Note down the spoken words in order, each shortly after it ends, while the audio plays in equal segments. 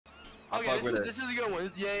Okay, this is a good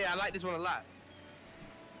one. Yeah, I like this one a lot.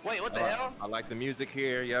 Wait, what the hell? I like the music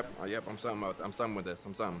here. Yep. Oh, yep. I'm something with this.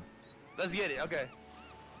 I'm something. Let's get it. Okay.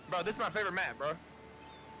 Bro, this is my favorite map, bro.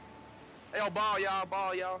 Hey, yo, ball, y'all.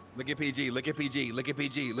 Ball, y'all. Look at PG. Look at PG. Look at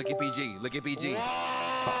PG. Look at PG. Look at PG.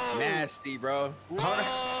 Whoa! Nasty, bro.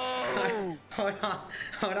 Whoa! Hold on.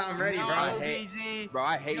 I'm ready, no, bro. PG. Bro,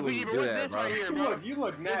 I hate when you do that, this bro. right here, bro. You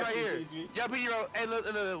look nasty, right here. PG. Yo, PG, bro. Hey,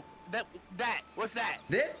 look. That. What's that?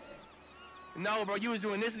 This? No, bro. You was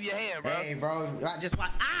doing this with your hand, bro. Hey, bro. Just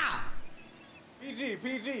what? Ah! PG.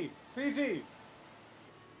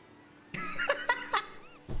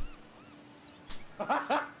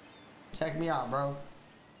 Check me out, bro.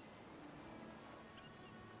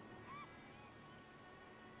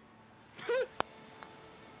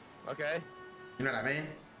 Okay. You know what I mean?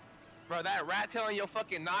 Bro, that rat tail on your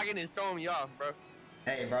fucking noggin is throwing me off, bro.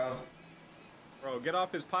 Hey, bro. Bro, get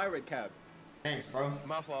off his pirate cap. Thanks, bro.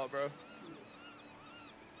 My fault, bro.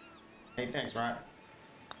 Hey, thanks, right?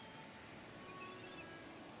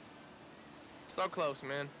 So close,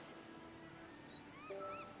 man.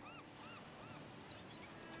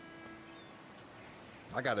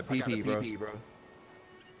 I got a PP, bro.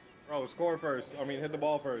 Bro, score first. I mean, hit the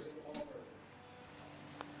ball first.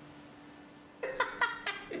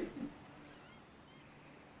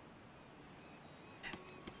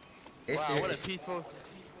 Wow, what a peaceful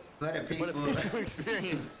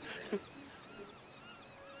experience.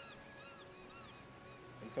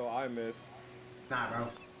 Until I miss. Nah, bro.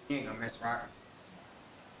 You ain't gonna miss, Rock.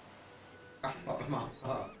 I fucked my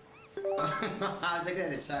up. I was looking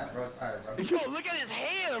at the chat, bro. Sorry, bro. Yo, look at his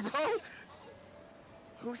hand, bro.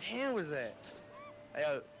 Whose hand was that? Hey,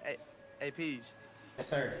 yo, hey, Peach. Yes,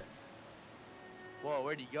 sir. Whoa,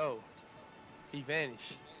 where'd he go? He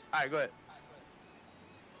vanished. All right, go ahead.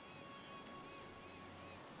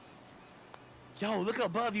 Yo, look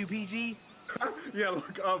above you, PG. Yeah,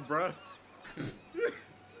 look up, bro.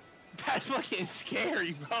 That's fucking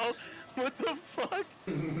scary, bro. What the fuck?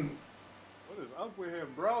 What is up with him,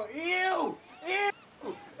 bro? Ew!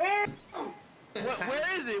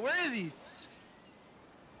 Where is it? Where is he?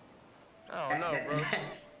 I don't know, bro.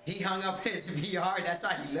 He hung up his VR. That's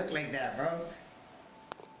why he looked like that, bro.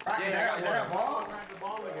 Rock, Yeah, is that a ball? Grab the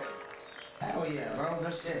ball again. Hell yeah, bro.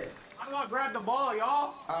 Good shit. I'm gonna grab the ball,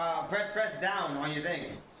 y'all. Press down on your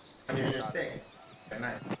thing. On your stick. Okay,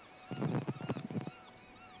 nice.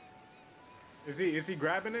 Is he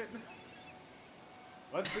grabbing it?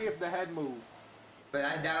 Let's see if the head moves. But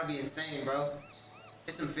that'll be insane, bro.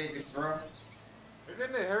 It's some physics, bro.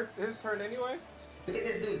 Isn't it his turn anyway? Look at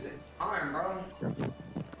this dude's arm, bro.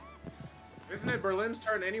 Isn't it Berlin's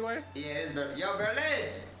turn anyway? Yeah, it is Berlin. Yo, Berlin!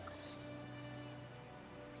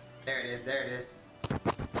 There it is, there it is.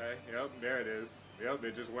 Okay, yep, there it is. Yep,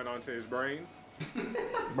 it just went onto his brain.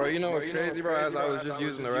 Bro, you know what's crazy, bro? As I was just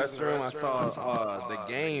using the restroom, I saw the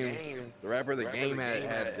rapper, the game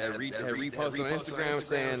had reposted on Instagram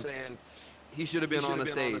saying he should have been on the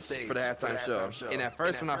stage for the halftime show. And at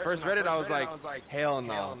first, when I first read it, I was like, hell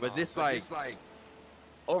no. But this like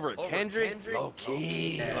over Kendrick, low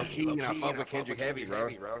key, and I fuck with Kendrick heavy, bro.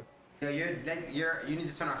 Yo, you need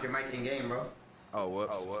to turn off your mic in game, bro. Oh,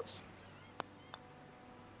 whoops.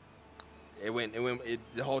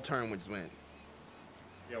 The whole turn just went.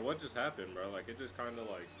 Yeah, what just happened, bro? Like, it just kind of,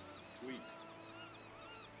 like, tweaked.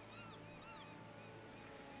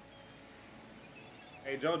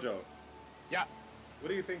 Hey, JoJo. Yeah. What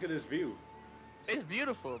do you think of this view? It's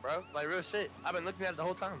beautiful, bro. Like, real shit. I've been looking at it the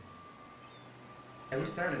whole time. Hey,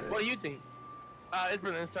 whose turn is it? What do you think? It's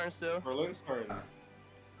Berlin's turn still. Berlin's turn.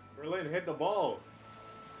 Berlin, hit the ball.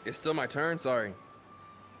 It's still my turn, sorry.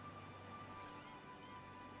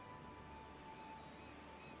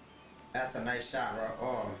 That's a nice shot, bro.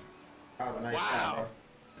 Oh, that was a nice shot, bro.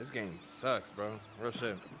 This game sucks, bro. Real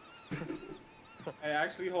shit. Hey,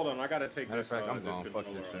 actually, hold on. I gotta take Matter of this. fact, I'm this going fuck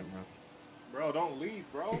controller this shit, off. bro. Bro, don't leave,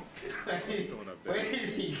 bro. What's going up there? Where is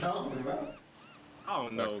he going, bro? I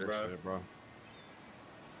don't know, Fuck bro. this shit, bro.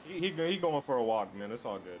 He going for a walk, man. It's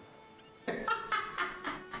all good.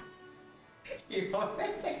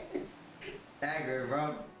 Dagger,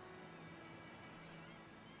 bro.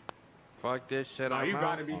 Fuck this shit. Nah, you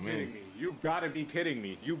gotta be kidding me. You gotta be kidding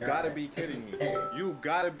me. You gotta be kidding me. You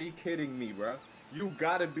gotta be kidding me, bro. You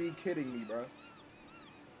gotta be kidding me, bro.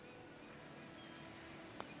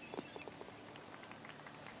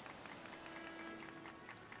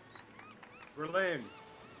 Berlin.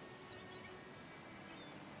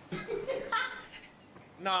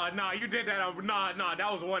 Nah, you did that. Nah,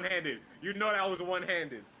 that was one-handed. You know that was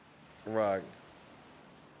one-handed. Rock.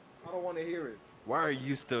 I don't want to hear it. Why are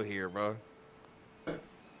you still here, bro? That's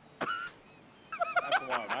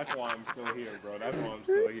That's why I'm still here, bro. That's why I'm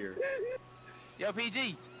still here. Yo,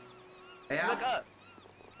 PG, Yeah. look up.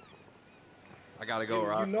 I gotta go,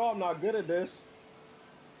 Rock. You know I'm not good at this.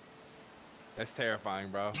 That's terrifying,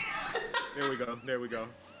 bro. There we go. There we go.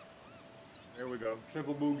 There we go.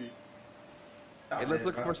 Triple boogie. Hey, let's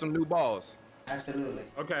look for some new balls. Absolutely.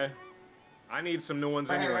 Okay. I need some new ones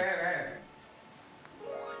Right, anyway. right.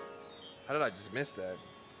 How did I just miss that?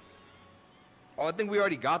 Oh, I think we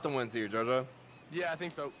already got the ones here, JoJo. Yeah, I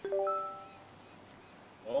think so.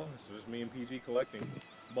 Well, this is me and PG collecting.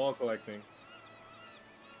 Ball collecting.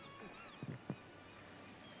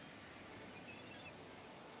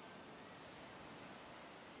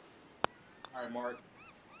 Alright, Mark.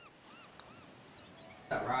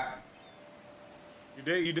 All right. You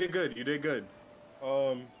did good. You did good.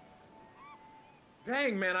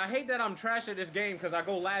 Dang, man, I hate that I'm trash at this game because I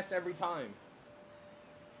go last every time.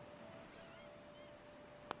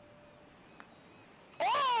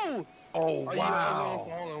 Oh! Oh, wow.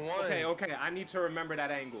 Okay, okay, I need to remember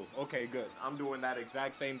that angle. Okay, good. I'm doing that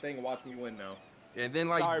exact same thing. Watch me win now. And then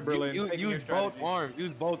like Sorry, Berlin. you Taking use your both strategy. arms.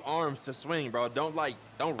 Use both arms to swing, bro.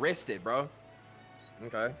 Don't wrist it, bro.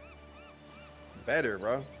 Okay. Better,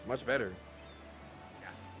 bro. Much better.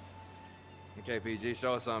 Okay, PG,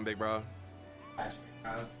 show us something, big bro. Hey,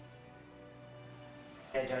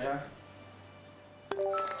 JoJo.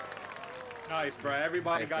 Nice, bro.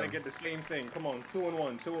 Everybody Thank got to you. get the same thing. Come on, 2 and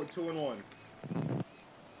 1, 2 and 1.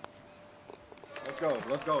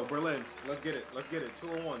 Let's go, Berlin. Let's get it, 2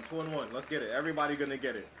 and 1, 2 and 1. Let's get it. Everybody gonna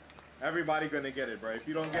get it. Everybody gonna get it, bro. If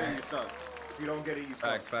you don't get it, you suck. If you don't get it, you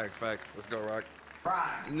suck. Facts. Let's go, Rock.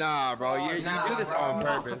 Right. Nah, bro. You do this on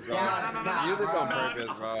purpose, bro. Nah, You do this on bro.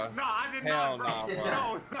 purpose, bro. No, I did Hell not, bro.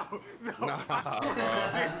 nah, bro. No. Nah, bro.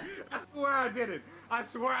 I swear I did it. I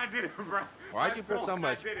swear I did it, bro. Why'd I you put so swear I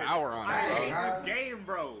much did it. power on I it, bro? hate this game,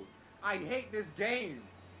 bro. I hate this game.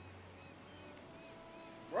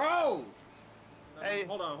 Bro! Hey,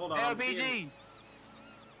 hold on. Hey, I'm seeing- PG.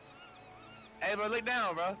 Hey, bro, look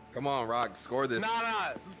down, bro. Come on, Rock. Score this. Nah.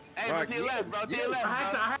 Hey, Rock, bro, to your left, bro. To your I left,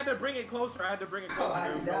 had, bro. to, I had to bring it closer. Oh, There was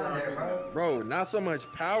no down way I there, could- bro. Bro, not so much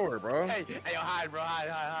power, bro. Hey, yo, hide, bro.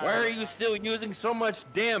 Hide. Why are you still using so much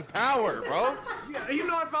damn power, bro? Yeah, you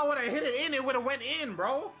know, if I would have hit it in, it would have went in,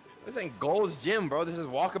 bro. This ain't Gold's Gym, bro. This is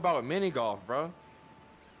Walkabout mini golf, bro.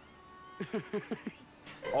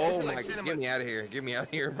 Oh is my like god, cinema. get me out of here. Get me out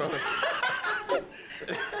of here, bro.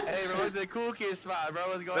 Hey, bro, what's the cool kid spot, bro?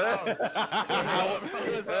 What's going on?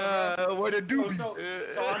 What a So, doobie. so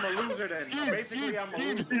I'm a loser then. Basically, I'm a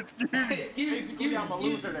loser. Basically, I'm a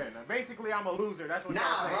loser then. Basically, I'm a loser. That's what Nah,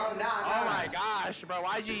 y'all saying. bro, nah. Oh my gosh, bro.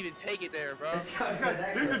 Why'd you even take it there, bro? This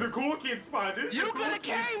is the cool kid spot. This is You the cool could have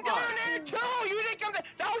kid came spot. down there too. You didn't come there.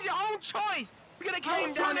 That was your own choice. You could have I came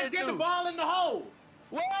was down trying there to get too. the ball in the hole.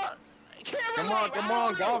 Well, can't Come relate. on, I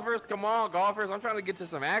don't know. golfers. Come on, golfers. I'm trying to get to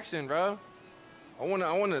some action, bro. I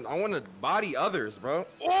wanna body others, bro.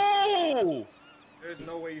 Oh! There's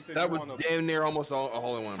no way you said That you was want to. damn near almost a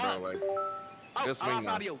hole in one, by Huh. the way. Oh, Just I swing lost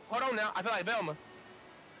now. audio. Hold on now. I feel like Velma.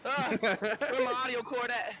 Where my audio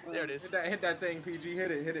cord at? There it is. Hit that thing, PG.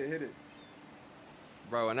 Hit it.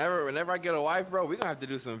 Bro, whenever I get a wife, bro, we gonna have to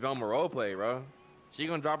do some Velma roleplay, bro. She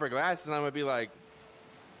gonna drop her glasses and I'm gonna be like,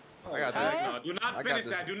 I got Huh? this. No, do not I got finish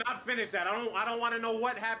this. that. Do not finish that. I don't want to know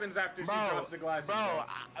what happens after she drops the glasses. I'm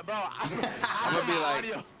gonna be like-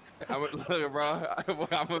 Look, bro,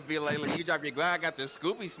 I'm gonna be like, look, you drop your glass, I got the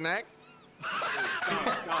Scooby snack.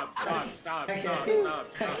 Stop.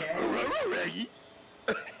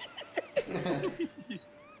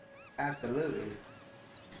 Absolutely.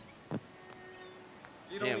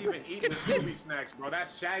 She don't Damn. even eat the Scooby snacks, bro.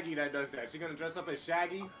 That's Shaggy that does that. She gonna dress up as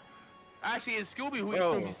Shaggy? Actually, it's Scooby who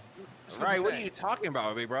Bro, eats Scooby. Right, what are you talking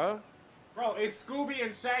about, big bro? Bro, it's Scooby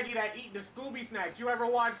and Shaggy that eat the Scooby snacks. You ever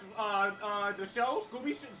watch the show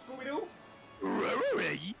Scooby Doo?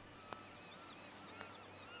 Reggie.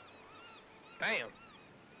 Damn.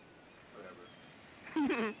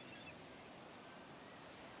 Whatever.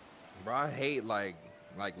 Bro, I hate like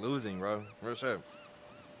losing, bro. Real shit.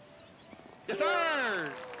 Yes,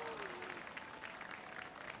 sir.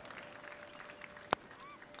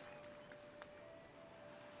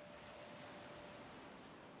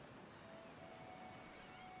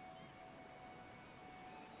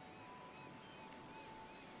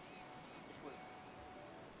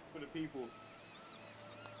 For the people.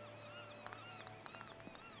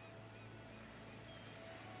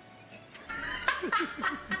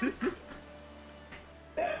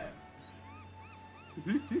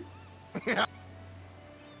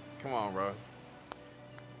 Come on, bro.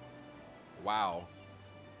 Wow.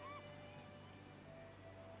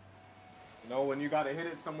 You know, when you gotta hit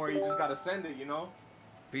it somewhere, you just gotta send it, you know?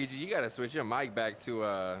 PG, you gotta switch your mic back to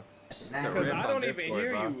Nasty. Because rip I on don't even Discord,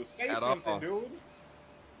 hear bro. you. Say At something, all. dude.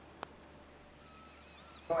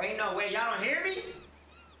 Oh, ain't no way y'all don't hear me?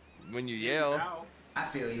 When you Hear you yell. now. I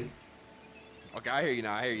feel you. Okay, I hear you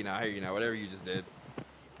now. I hear you now. I hear you now. Whatever you just did.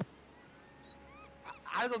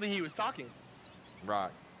 I don't think he was talking.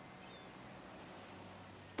 Rock.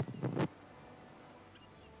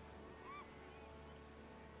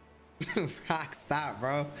 Rock, stop,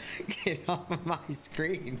 bro. Get off of my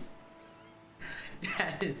screen.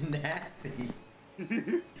 That is nasty.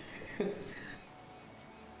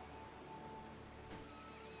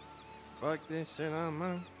 Fuck this shit, I'm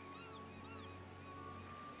on.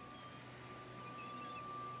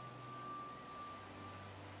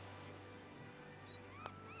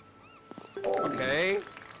 Okay.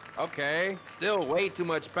 Okay. Still way too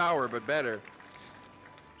much power, but better.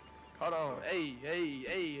 Hold on. Hey, hey,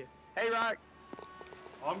 hey. Hey, Rock.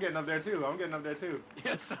 Oh, I'm getting up there too. I'm getting up there too.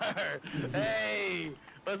 Yes, sir. Hey.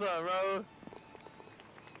 What's up, bro?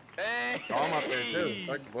 Hey. Oh, I'm up there too.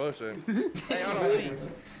 Fuck the bullshit. Hey, hold on.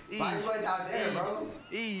 E. Why you going out there, bro?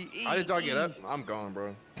 E. How did y'all get up? I'm gone,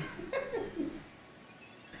 bro.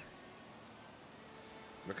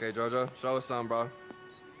 Okay, JoJo, show us something, bro.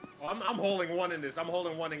 Oh, I'm holding one in this. I'm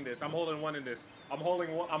holding one in this. I'm holding one in this. I'm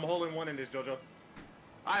holding one in this, JoJo. All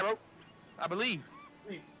right, bro. I believe.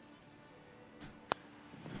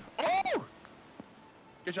 Oh!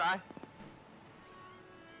 Good try.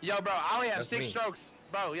 Yo, bro, I only have That's 6 me. strokes.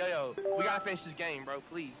 Bro, yo, we gotta finish this game, bro,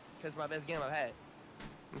 please. Because it's my best game I've had.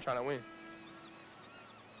 I'm trying to win.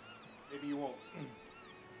 Maybe you won't.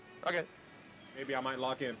 Okay. Maybe I might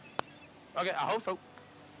lock in. Okay, I hope so.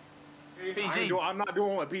 PG. I'm not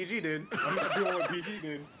doing what PG did. I'm not doing what PG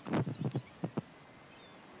did.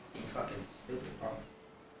 You fucking stupid, bro.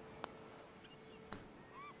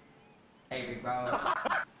 Hey, bro.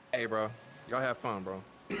 Hey, bro. Y'all have fun, bro.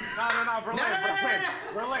 No, Berlin,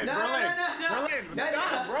 Berlin,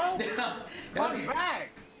 stop, bro. Come back.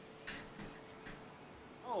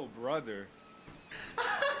 Oh, brother.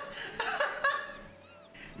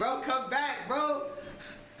 Bro, come back, bro.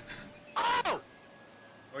 Oh!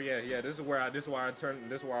 Oh yeah. This is where I come in.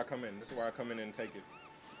 This is where I come in and take it.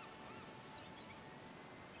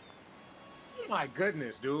 Oh my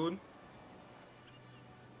goodness, dude.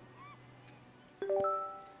 Dang,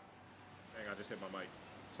 I just hit my mic.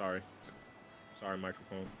 Sorry,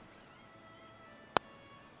 microphone.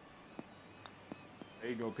 There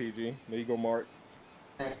you go, PG. There you go, Mark.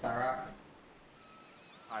 Thanks, Rock.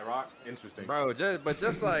 Hi, Rock. Interesting. Bro,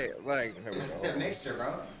 just like here we It's a go. mixture,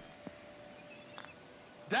 bro.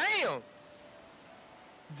 Damn!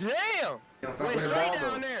 Damn! Yo, Went fuck with the straight ball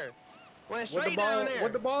down though. there. Went What the straight ball? down there.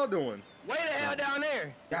 What the ball doing? Way the hell down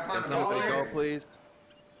there. Y'all Can find the ball somebody go, there? please?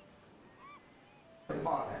 Where the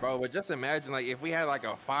ball at? Bro, but just imagine like if we had like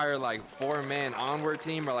a fire like 4-man onward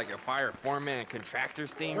team or like a fire 4-man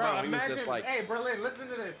contractors team, bro. Bro, We was imagine. just like, Hey, Berlin, listen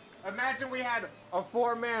to this. Imagine we had a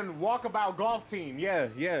 4-man walkabout golf team. Yeah.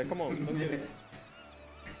 Come on. Let's get it.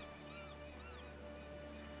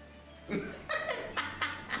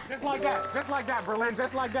 Just like that, Berlin,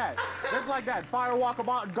 just like that. Fire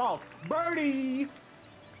walkabout golf. Birdie!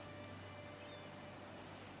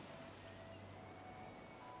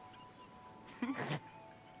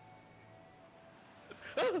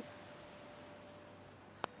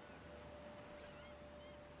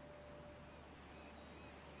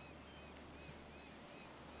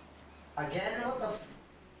 Again, what the f...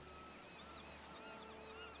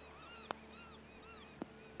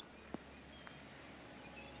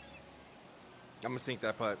 I'm gonna sink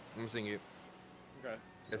that putt. I'm gonna sink it. Okay,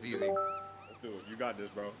 That's easy. let's do it. You got this,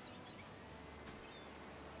 bro.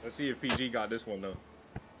 Let's see if PG got this one, though.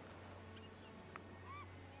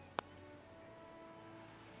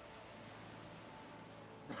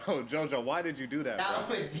 Bro, JoJo, why did you do that, That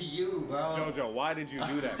bro? was you, bro. JoJo, why did you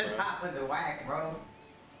do that, bro? That was whack, bro.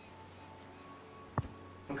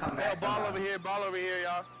 I'm coming Hey, back. ball somehow. over here,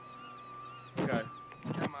 y'all. Okay.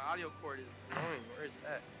 Yeah, my audio cord is annoying. Where is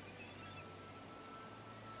that?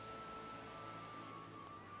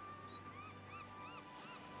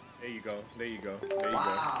 There you go.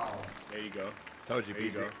 Wow. There you go. Told you, There you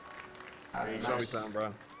PG. go. That was Show me nice. something,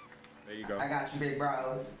 bro. There you go. I got you, big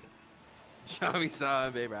bro. Show me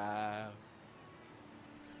something, baby.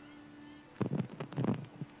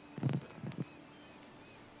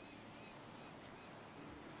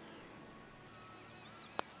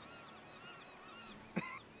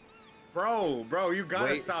 Bro, you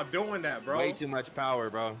gotta Wait. stop doing that, bro. Way too much power,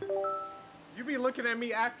 bro. You be looking at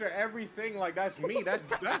me after everything like that's me. That's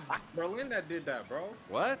Berlin that did that, bro.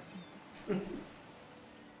 What?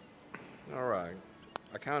 All right.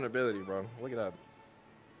 Accountability, bro. Look it up.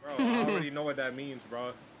 Bro, I already know what that means,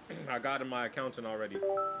 bro. I got in my accountant already.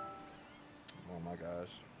 Oh my gosh.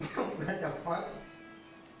 What the fuck?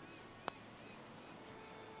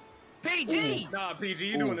 PG! Nah, PG,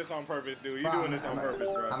 you doing this on purpose, dude. You Bro, doing this on purpose,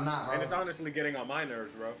 bro. I'm not, bro. And it's honestly getting on my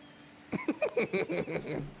nerves, bro.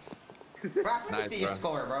 Bro, let me Nice, see your bro.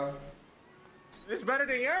 score, bro. It's better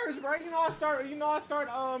than yours, bro. You know I start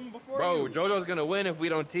before Bro, you. JoJo's gonna win if we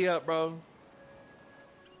don't tee up, bro.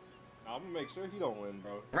 I'm gonna make sure he don't win,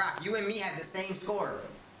 bro. Rock, you and me have the same score.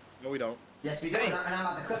 No, we don't. Yes, we do. Hey. And I'm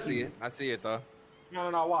about to I cook see you. it. I see it though. No,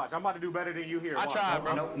 watch. I'm about to do better than you here. I Watch. tried,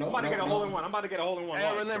 bro. Nope, I'm about to get a hole in one. I'm about to get a hole in one. Hey,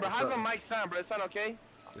 Watch. remember, how's my mic sound, bro? It sound okay?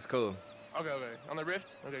 It's cool. Okay. On the Rift?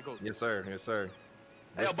 Okay, cool. Yes, sir. Yes, sir.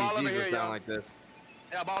 Hey, yo, ball over here, sound y'all. like this.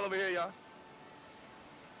 Yeah, ball over here, y'all.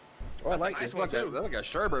 Oh, I like Nice this. one, That's too. like a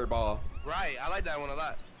sherbet ball. Right, I like that one a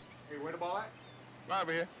lot. Hey, where the ball at? Right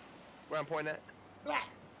over here. Where I'm pointing at.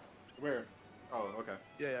 Where? Oh, okay.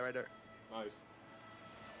 Yeah, right there. Nice.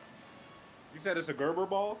 You said it's a Gerber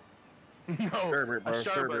ball? No, Sherbet, bro. a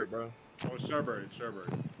sherbet. Sherbet, bro. Oh, Sherbert.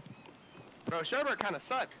 Bro, sherbet kind of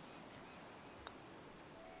suck.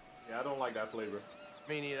 Yeah, I don't like that flavor.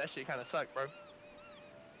 Me neither. That shit kind of suck, bro.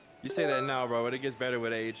 You say that now, bro, but it gets better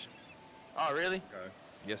with age. Oh, really? Okay.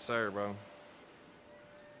 Yes, sir, bro.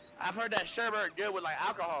 I've heard that sherbet good with like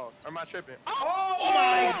alcohol. Or am I tripping? Oh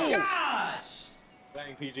my gosh!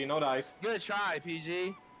 Dang, PG, no dice. Good try,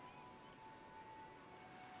 PG.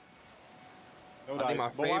 No I dice. think my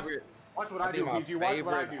But favorite. Watch what I I do, think my PG. Watch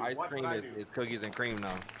what I favorite do. ice Watch cream what I is do. cookies and cream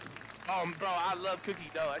now. Oh, bro, I love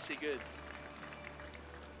cookie dough. That shit good.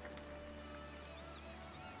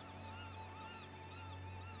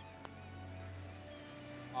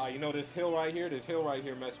 You know this hill right here? This hill right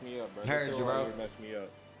here messed me up, bro. Heard This you, hill right bro. here messed me up.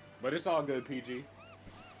 But it's all good, PG.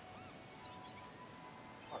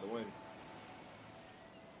 About to win. You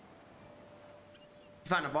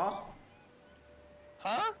found the ball?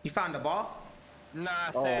 Huh? You found the ball? Nah,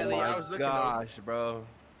 Oh sadly, I was my looking gosh, bro.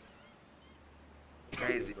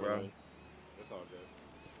 Crazy, bro. It's all good.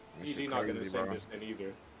 This PG shit not gonna crazy, send bro. this in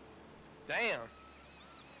either. Damn.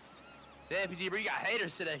 Damn, PG, bro, you got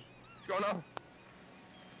haters today. What's going on?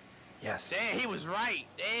 Yes. Damn, he was right.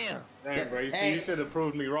 Damn. Damn, bro. You see, Hey. you should have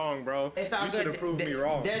proved me wrong, bro. It's all You good. should have proved me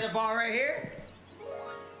wrong. There's a ball right here.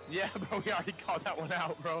 Yeah, bro, we already called that one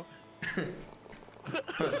out, bro.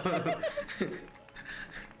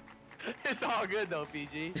 It's all good though,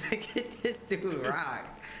 PG. Look at this dude rock.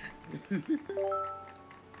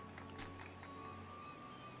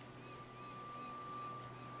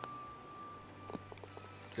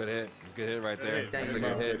 Good hit. Good hit right Good there. hit. Thank That's you, a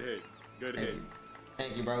good bro. hit. Good hit. Good Thank hit. you.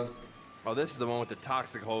 Thank you, bros. Oh, this is the one with the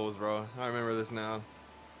toxic holes, bro. I remember this now.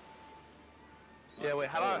 Yeah, wait,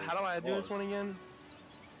 how do I do this one again?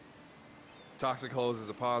 Toxic holes is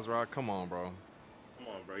a pause rock. Come on, bro. Come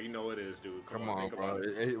on, bro. You know it is, dude. Come on, think bro. About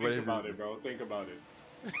it. What Think is about it? it, bro. Think about it.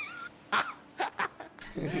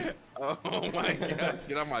 Oh my gosh,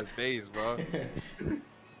 get on my face, bro.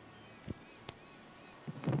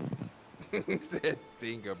 He said,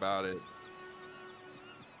 think about it.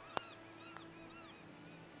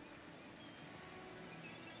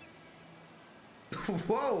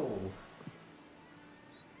 Whoa.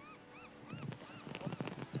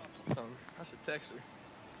 I should text her.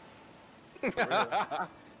 Bro,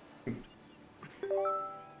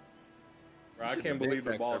 I should've can't been believe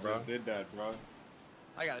the text ball her, bro. just did that, bro.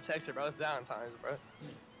 I gotta text her, bro. It's Valentine's, bro.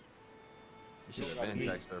 You should have been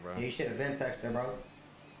text her, bro. You should have been texting, bro.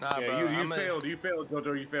 Nah, Yeah, bro. you I'm failed. You failed,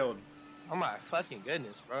 JoJo. You failed. Oh my fucking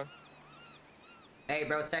goodness, bro. Hey,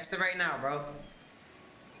 bro, text her right now, bro.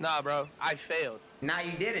 Nah, bro. I failed. Nah,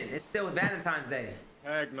 you didn't. It's still Valentine's Day.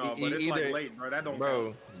 Heck no, E- but it's either- like late, bro. That don't Bro,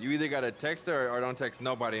 count. you either gotta text her or don't text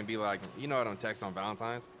nobody and be like, you know I don't text on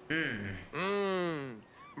Valentine's. Bro,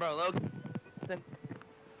 look.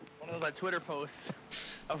 One of those like Twitter posts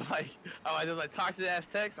of like, those like toxic ass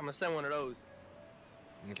texts. I'm gonna send one of those.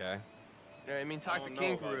 Okay. You know what I mean? I Toxic don't know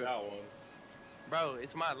king for about real. that one. Bro,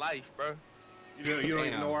 it's my life, bro. You don't even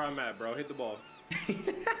Damn. know where I'm at, bro. Hit the ball.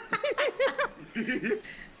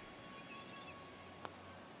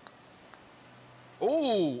 Ooh,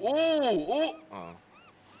 ooh, ooh. Oh.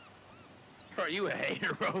 Bro, you a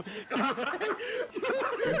hater, bro.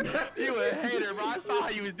 You a hater, bro. I saw how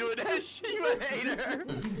you was doing that shit. You a hater.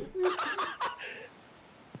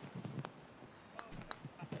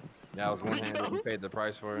 Yeah, I was one-handed. You paid the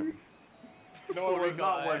price for it. No, it was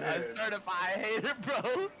not one A handed. certified hater,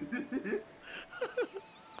 bro.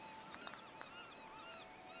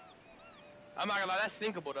 I'm not gonna lie, that's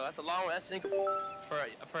sinkable though. That's a long one. That's sinkable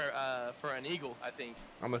for an eagle, I think.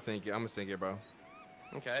 I'm gonna sink it. I'm gonna sink it, bro.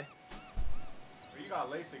 Okay. You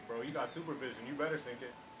got LASIK, bro. You got supervision. You better sink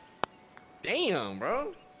it. Damn,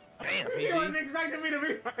 bro. Damn, You wasn't PG. expecting me to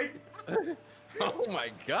be right. Oh my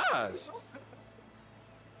gosh.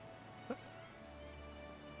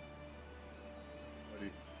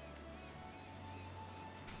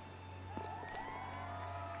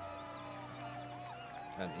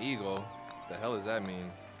 An eagle? The hell does that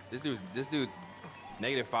mean? This dude's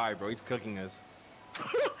 -5, bro. He's cooking us.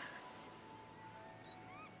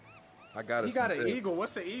 I got it. He got an eagle.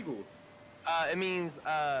 What's an eagle? It means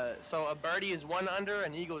so a birdie is 1 under,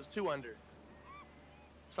 an eagle is 2 under.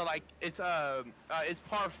 So like it's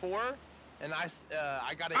par 4, and I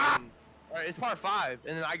got it in, or it's par 5,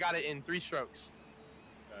 and then I got it in 3 strokes.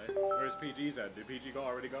 Okay. Where's PG's at? Did PG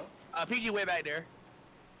already go? PG way back there.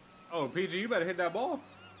 Oh, PG, you better hit that ball.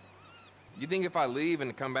 You think if I leave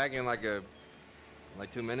and come back in like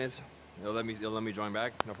 2 minutes, it'll let me join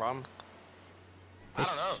back? No problem. I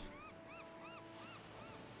don't know.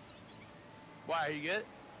 Why, are you good?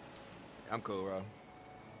 I'm cool, bro.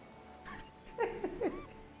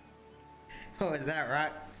 What was that,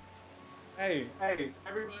 Rock? Hey,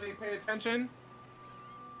 everybody pay attention.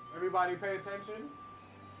 Everybody pay attention.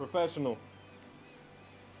 Professional.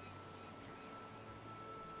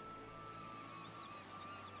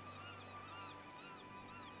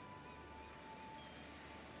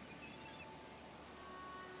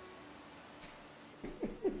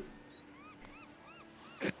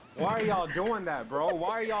 Why are y'all doing that, bro? Why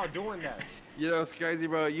are y'all doing that? You know, it's crazy,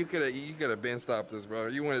 bro. You could have been stopped this, bro.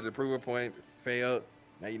 You wanted to prove a point, failed.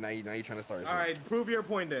 Now you trying to start. All right, prove your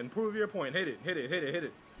point then. Prove your point. Hit it.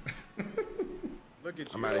 Look at you.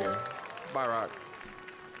 I'm out of here. Bye, Rock.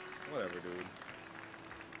 Whatever, dude.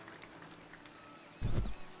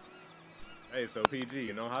 Hey, so PG,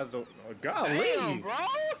 you know how's the? Oh, golly. Damn, bro.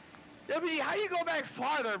 WD, how you go back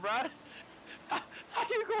farther, bro? How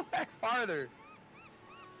do you go back farther?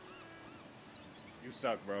 You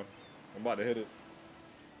suck, bro. I'm about to hit it.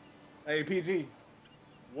 Hey, PG.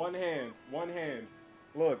 One hand.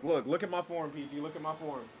 Look at my form, PG. Look at my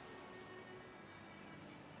form.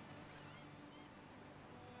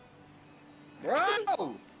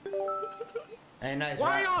 Bro! Hey, nice.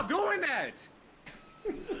 Why Rock. y'all doing that?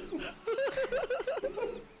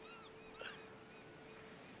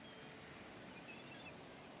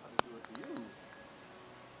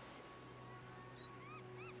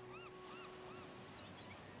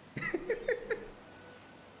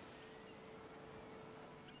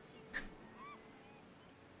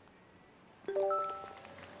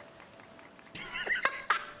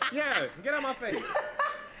 Yeah, get out my face.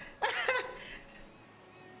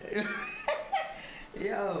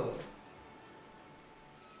 Yo.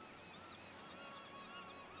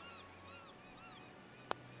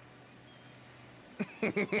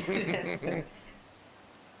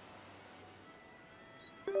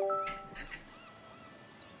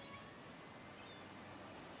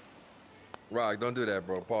 Rock, don't do that,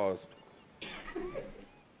 bro. Pause.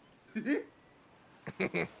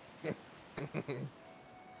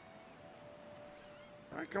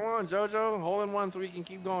 All right, come on, JoJo. Hole in one so we can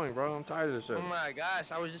keep going, bro. I'm tired of this shit. Oh my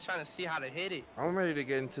gosh, I was just trying to see how to hit it. I'm ready to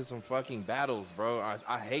get into some fucking battles, bro.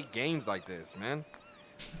 I hate games like this, man.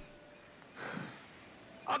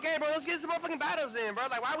 Okay, bro, let's get some motherfucking battles then, bro.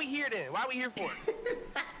 Like, why are we here then? Why are we here for?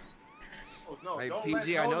 Oh, no, Hey, don't PG,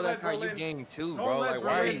 let- I know don't that's let how you Berlin- game too, don't bro. let Like,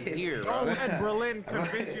 why are you Berlin- here, Don't bro? let Berlin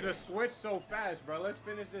convince you to switch so fast, bro. Let's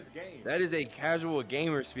finish this game. That is a casual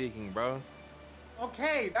gamer speaking, bro.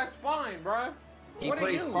 Okay, that's fine, bro. He What are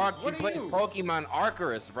plays you? He What are plays you? Pokemon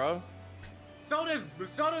Arceus, bro. So does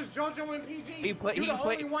JoJo and PG. He play. You're He the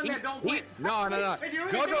play. only one that don't play. No. If you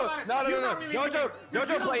really think about JoJo. it, No. you don't really think about it. You JoJo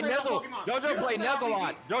don't played play no Nuzlocke. Pokemon. JoJo You played don't play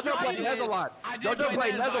Nuzlocke. RPG. JoJo played did. Nuzlocke. I did JoJo play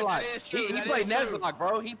played Nuzlocke. Nuzlocke. That is true. He That played is true. Nuzlocke,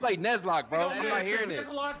 bro. He played Nuzlocke, bro. It I'm don't not care hearing if it. it's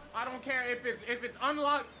locked. I don't care if it's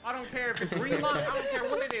unlocked. I don't care if it's relocked. I don't care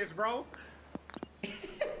what it is, bro.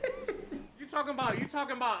 You talking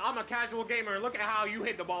about I'm a casual gamer. Look at how you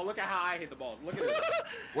hit the ball. Look at how I hit the ball. Look at this.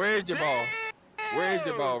 Where's your ball? Where's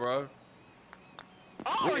your ball, bro?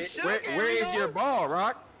 Oh, shit. Where is your ball,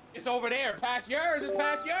 Rock? It's over there. Past yours. It's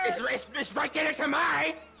past yours. It's right there to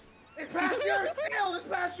mine. It's past yours still. It's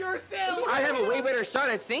past yours still. I have a way better shot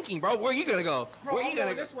at sinking, bro. Where you gonna go? Bro, Where I'm you gonna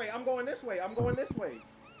going go? this way. I'm going this way. I'm going this way.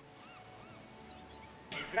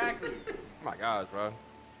 Exactly. Oh my gosh, bro.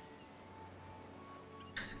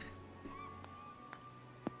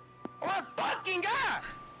 What fucking guy?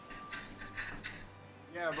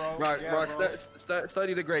 Yeah, bro. Rock, yeah, Rock, bro.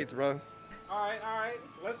 study the greats, bro. All right.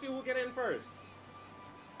 Let's see who'll get in first.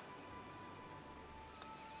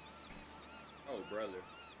 Oh, brother.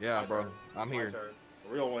 Yeah, My bro. turn. I'm My here. turn.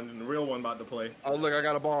 The real one about to play. Oh, look, I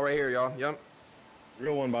got a ball right here, y'all. Yep.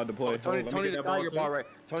 Real one about to play. Tony the Tiger ball right.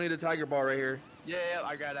 Tony the Tiger ball right here. Yeah,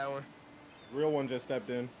 I got that one. Real one just stepped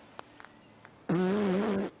in.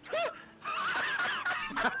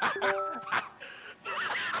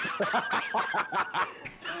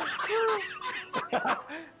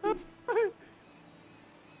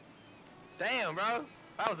 Damn, bro.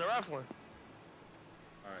 That was a rough one.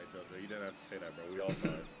 All right, JoJo, you didn't have to say that, bro. We all saw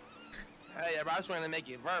it. Hey, yeah, bro, I just wanted to make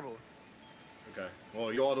it verbal. Okay.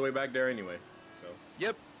 Well, you all the way back there anyway. So.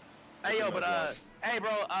 Yep. Hey, yo, but hey, bro,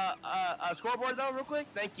 scoreboard though, real quick.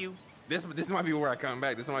 Thank you. This might be where I come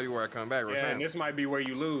back. This might be where I come back. Yeah, and this might be where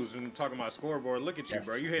you lose. And talking about scoreboard, look at you,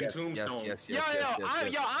 bro. You hitting tombstone.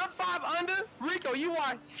 I'm 5 under. Rico, you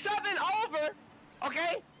are 7 over.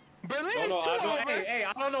 Okay. Berlin is 2 over. Hey,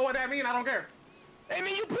 I don't know what that means. I don't care. I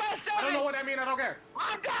mean, you plus 7. I don't know what that means. I don't care.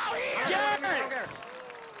 I'm down here. Yes.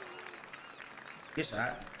 Good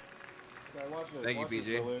shot. Thank you,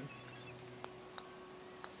 PG.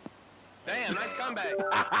 Damn, nice comeback.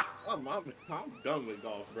 I'm done with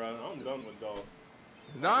golf, bro. I'm done with golf.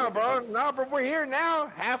 Nah, bro. We're here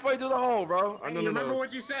now. Halfway through the hole, bro. Hey, you remember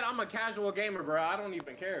what you said? I'm a casual gamer, bro. I don't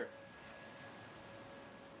even care.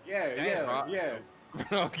 Yeah.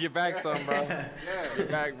 Bro, get back some, bro. Yeah. Get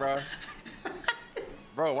back, bro.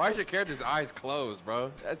 Bro, why is your character's eyes closed,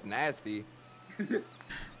 bro? That's nasty. That's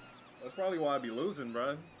probably why I be losing,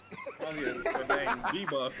 bro. Probably a dang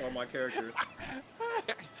debuff on my character.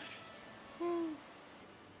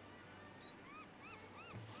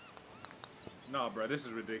 Nah, bro, this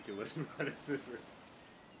is ridiculous. Bro.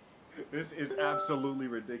 This is absolutely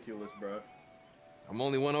ridiculous, bro. I'm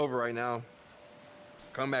only 1 over right now.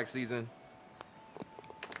 Comeback season.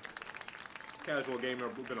 Casual gamer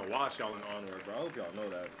gonna wash y'all in Onward, bro. I hope y'all know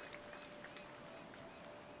that.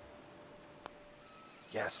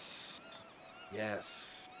 Yes,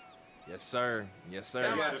 sir. Yeah,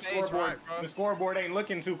 the scoreboard ain't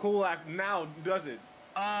looking too cool now, does it?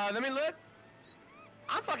 Let me look.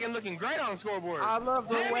 I'm fucking looking great on the scoreboard. I love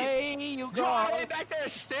the way you go. You all the way back there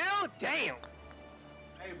still? Damn.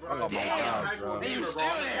 Hey, bro. Oh my God, bro. And you still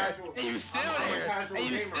there. And you still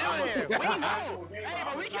there. We know. Hey,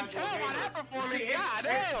 but we can tell by that performance. God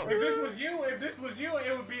damn. If this was you,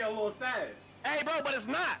 it would be a little sad. Hey, bro, but it's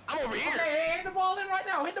not. I'm over here. Hey, hit the ball in right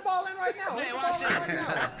now. Hit the ball in right now. Hey, watch this.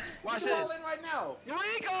 Watch this. Hit the ball in right now.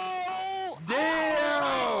 Rico! Damn!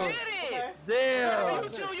 Oh, he did it! Damn! You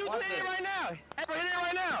did it right now. Hey, bro, hit it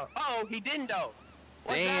right now. Oh, he didn't though.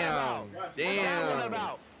 What's that Damn! about? Damn! What's that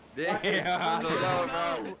about? Damn! I don't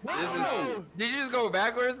know, bro. This is. Did you just go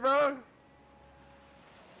backwards, bro?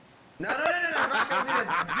 No. Rocco did it.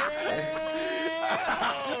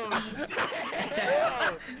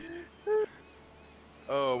 Damn!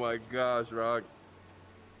 Oh my gosh, Rock.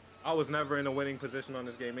 I was never in a winning position on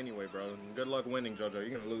this game anyway, bro. Good luck winning, JoJo.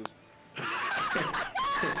 You're gonna lose.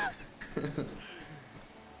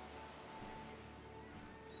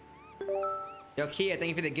 Yo, Kia, thank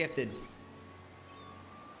you for the gifted.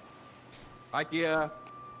 IKEA.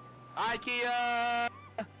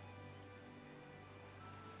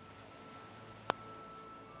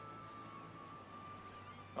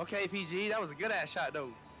 Okay, PG, that was a good ass shot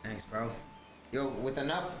though. Thanks, bro. Yo, with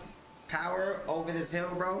enough power over this hill,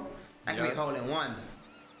 bro, I can be holding 1.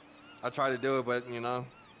 I tried to do it, but you know,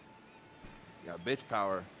 you got bitch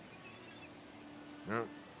power. Yeah.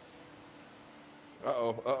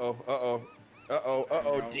 Uh-oh.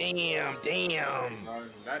 Damn.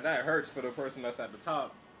 That hurts for the person that's at the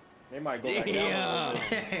top. They might go back Damn. down.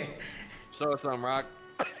 Show us some, Rock.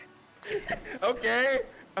 Okay.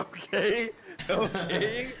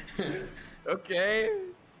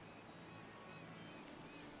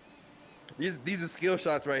 These are skill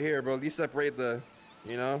shots right here, bro. These separate the,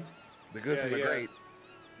 you know, the good from the great.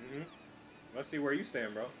 Mm-hmm. Let's see where you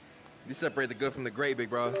stand, bro. These separate the good from the great, big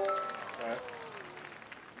bro.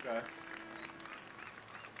 Okay.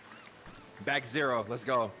 Back 0. Let's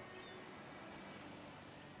go.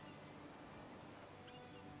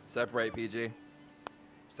 Separate, PG.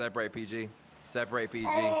 Separate, PG.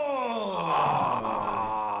 Oh!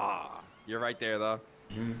 You're right there, though.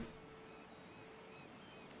 Mm-hmm.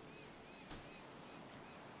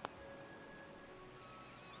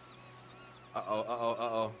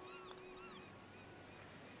 Uh-oh.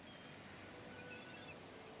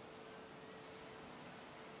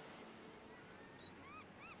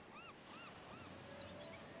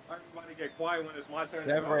 Everybody get quiet when it's my turn.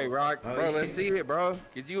 Separate, Rock. Bro, let's see it, bro.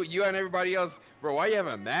 Cause you and everybody else, bro, why you have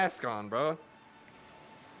a mask on, bro?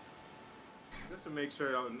 Just to make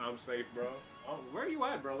sure I'm safe, bro. Oh, where you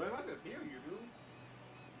at, bro? I just hear you,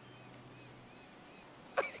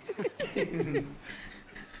 dude.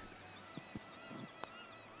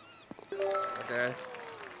 I Okay.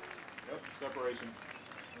 Yep, separation.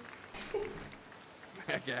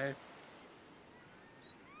 Okay.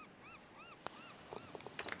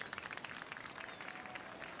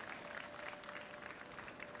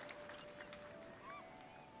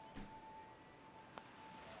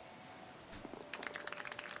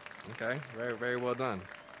 Okay, very, very well done.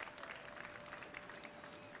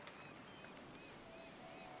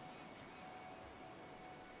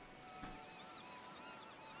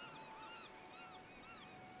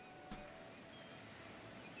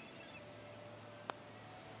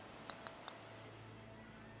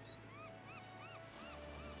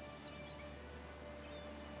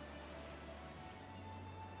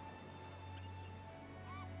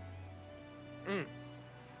 Mm.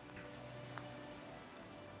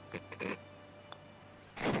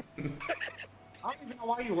 I don't even know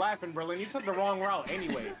why you laughing, Berlin. You took the wrong route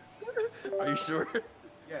anyway. Are you sure?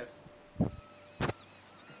 Yes.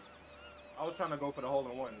 I was trying to go for the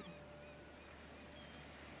hole-in-one.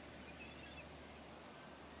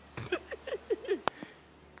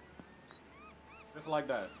 Just like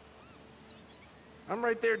that. I'm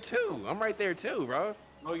right there too. I'm right there too, bro.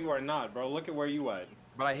 No, you are not, bro. Look at where you at.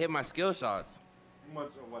 But I hit my skill shots.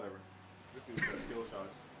 Much or whatever. This dude's got skill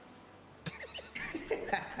shots.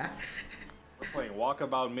 We're playing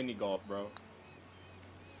Walkabout mini golf, bro.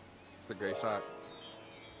 It's a great shot.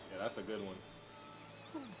 Yeah, that's a good one.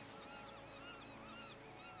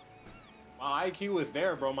 My IQ is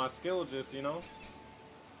there, bro. My skill just, you know.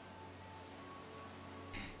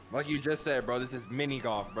 Like you just said, bro, this is mini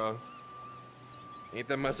golf, bro. Ain't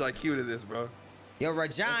that much IQ to this, bro. Yo,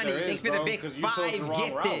 Rajani, Yes, thanks for bro, the big 'cause you chose the 5 wrong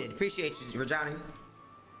gifted. route. Appreciate you, Rajani.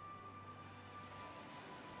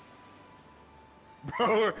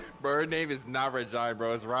 Bro, her name is not Rajai,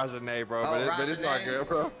 bro. It's Rajane, bro. Oh, But it's not Rajane. good,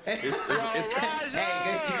 bro. It's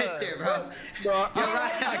Hey, good shit, bro. bro. Yo,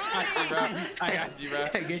 I got you, bro.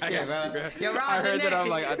 Good I shit, got bro. you, Yo, I heard that. I'm Rajane.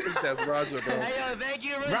 like, I think that's Raja, bro. Hey, yo, thank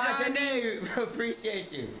you, Rajani. Rajani, bro,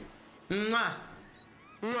 appreciate you. Mwah.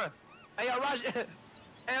 Mwah. Hey, yo, Raj. Hey,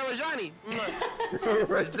 Rajani. Mwah.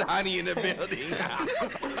 Rajani in the building.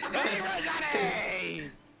 Hey,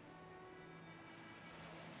 Rajani.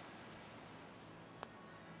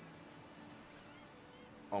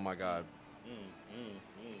 Oh my God.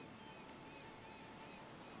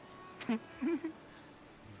 Let's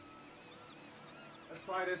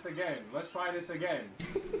try this again. Let's try this again.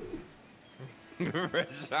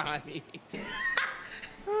 Rajani.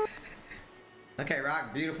 Okay,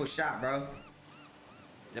 Rock, beautiful shot, bro.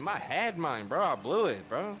 Damn, I had mine, bro. I blew it,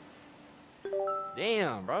 bro.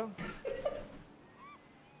 Damn, bro.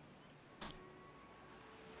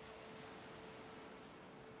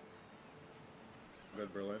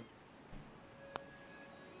 Good, Berlin.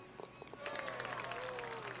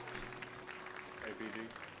 Hey, PG.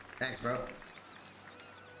 Thanks, bro.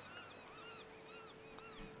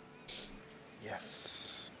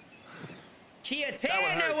 Yes. Kia one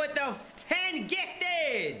Tanner hurt. with the 10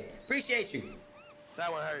 gifted. Appreciate you. That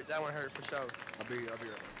one hurt. That one hurt for sure. I'll be right back.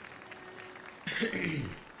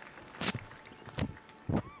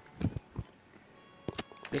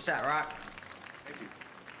 Good shot, Rock.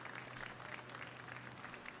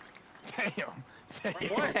 Thank you. Damn.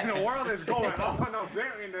 What in the world is going on up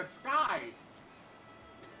there in the sky?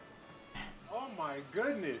 Oh my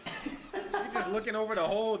goodness. You're just looking over the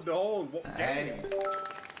whole game. Hey.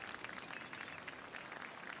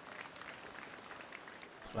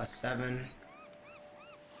 +7.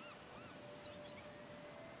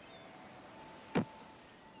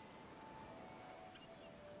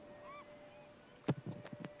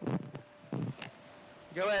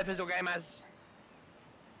 Go ahead, physical gamers.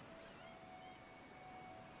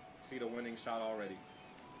 See the winning shot already.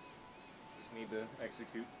 Just need to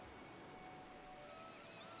execute.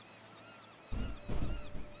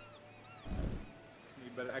 Just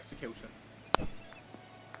need better execution.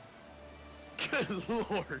 Good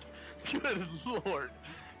lord. Good lord.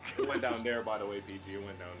 It went down there, by the way, PG. It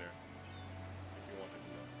went down there. If you wanted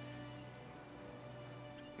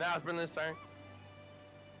to know. Now it's Berlin's turn.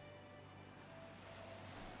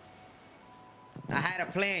 I had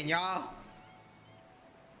a plan, y'all.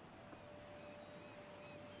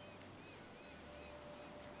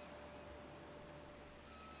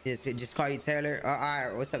 Just call you Taylor. All right,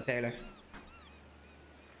 what's up, Taylor?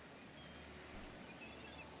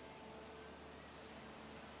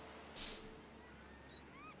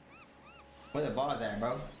 Where the balls at,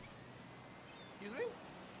 bro? Excuse me?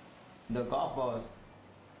 The golf balls.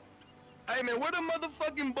 Hey man, where the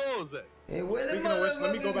motherfucking balls at? Hey, where the Speaking of which,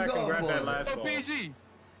 let me go motherfucking back and golf grab that balls at? last Yo, ball. PG.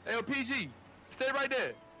 Hey, yo, PG. Stay right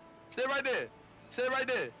there. Stay right there. Stay right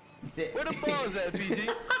there. He said- Where the balls at, PG?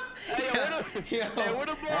 Hey, yo, where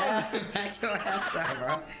the balls? Back your ass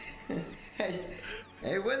up, bro.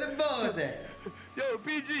 Hey, where the balls at? Yo,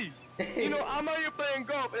 PG. You know, I'm out here playing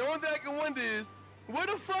golf, and one thing I can wonder is, where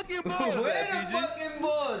the fucking balls Where at, the PG? fucking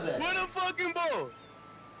balls at? Where the fucking balls?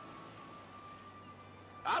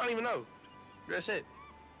 I don't even know. Real shit.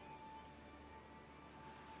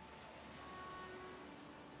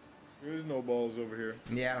 There's no balls over here.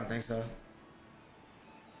 Yeah, I don't think so.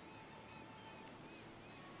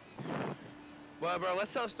 Well, bro,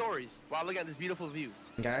 let's tell stories while looking at this beautiful view.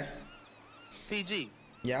 Okay. PG,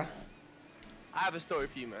 Yeah. I have a story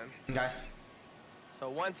for you, man. Okay. So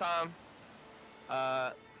one time,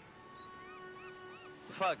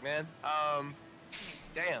 fuck, man.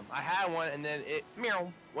 Damn, I had one and then it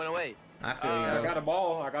went away. I feel I you. got a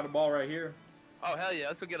ball. I got a ball right here. Oh hell yeah,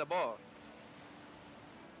 let's go get a ball.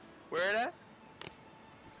 Where it at?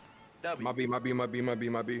 W.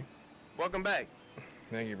 My B. Welcome back.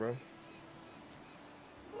 Thank you, bro.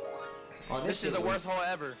 Oh, This is the worst hole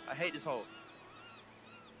ever. I hate this hole.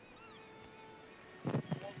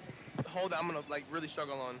 Hold on, I'm gonna like really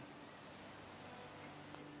struggle on.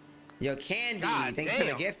 Yo, Candy, God thanks for the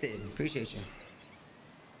damn. gifted. Appreciate you.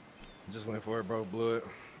 Just went for it, bro. Blew it.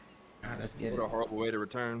 Alright, let's get it. What a horrible way to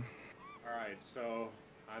return. All right, so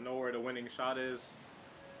I know where the winning shot is.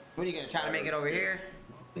 What are you gonna try to make it over here?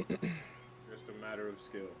 Just a matter of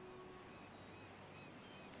skill.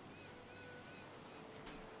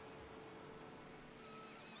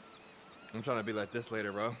 I'm trying to be like this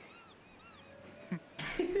later, bro.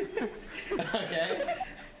 Okay.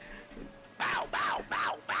 Bow, bow,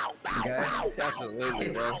 bow, bow, bow, Okay. bow, bow,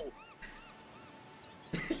 Absolutely, bro.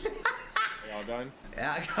 Y'all done?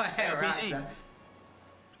 Yeah, go ahead, Rock. RPG. son.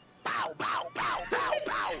 bow, bow, bow, bow,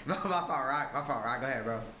 bow. My fault, Rock. My fault, Rock. Go ahead,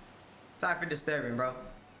 bro. Sorry for disturbing, bro.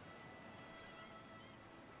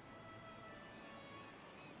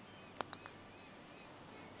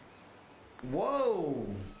 Whoa.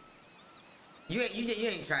 You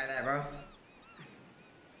ain't try that, bro.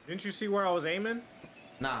 Didn't you see where I was aiming?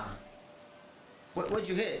 Nah. What'd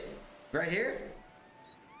you hit? Right here?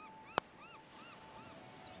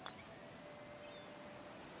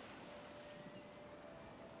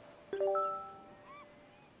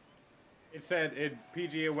 It said it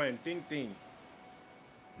PGA went ding ding.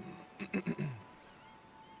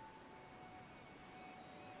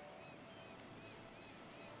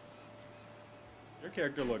 Your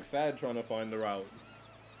character looks sad trying to find the route.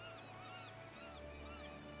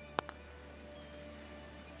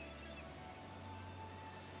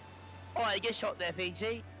 Alright, get shot there,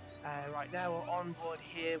 PG. Right now we're on board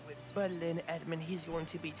here with Berlin Edmund. He's going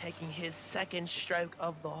to be taking his second stroke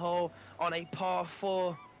of the hole on a par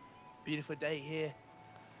 4. Beautiful day here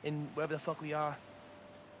in wherever the fuck we are.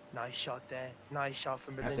 Nice shot there. Nice shot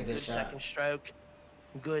from That's Berlin. a good shot. Second stroke.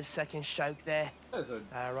 Good second stroke there. That's a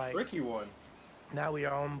Alright, tricky one. now we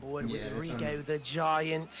are on board Yeah, with this Rico the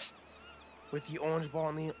Giant with the orange ball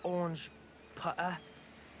and the orange putter.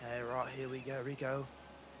 Right, here we go, Rico.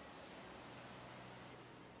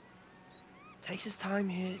 Takes his time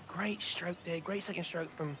here. Great stroke there. Great second stroke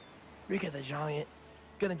from Rico the Giant.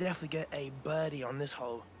 Gonna definitely get a birdie on this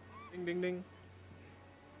hole. Ding ding ding.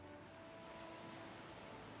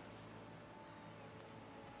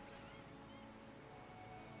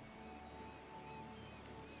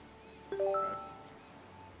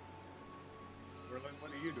 Berlin,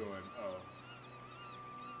 what are you doing? Oh.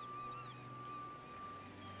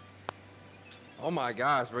 Oh my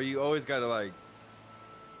gosh, bro. You always gotta like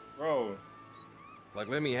Bro,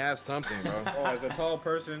 let me have something, bro. oh, as a tall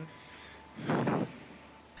person,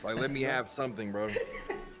 Like, let me have something, bro.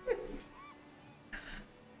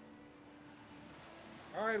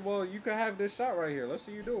 alright, well, you can have this shot right here. Let's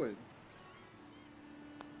see you do it.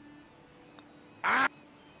 Ah!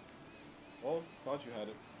 Well, thought you had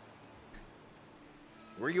it.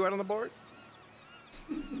 Where you at on the board?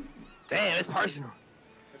 Damn, it's personal.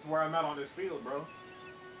 It's where I'm at on this field, bro.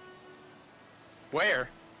 Where?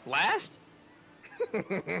 Last? I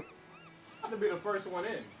have to be the first one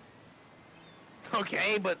in.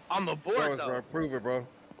 Okay, but on the board Bro, though. bro, prove it, bro.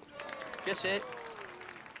 Good shit.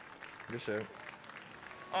 Good shit.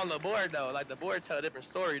 On the board though, like the board tell a different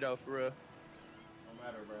story though, for real. No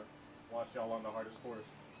matter, bro. Watch y'all on the hardest course.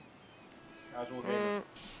 Casual gaming.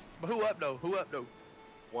 But who up though? Who up though?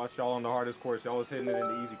 Watch y'all on the hardest course. Y'all was hitting it in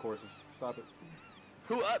the easy courses. Stop it.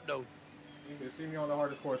 Who up though? You can see me on the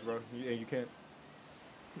hardest course, bro. And you can't.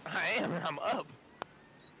 I am. I'm up.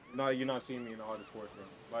 No, you're not seeing me in the hardest course,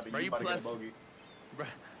 bro. Bro, You you about to get a plus- bogey. Bruh,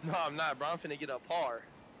 no, I'm not, bro. I'm finna get a par.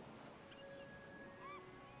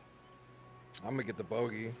 I'm gonna get the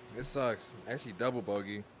bogey. It sucks. Actually, double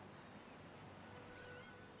bogey.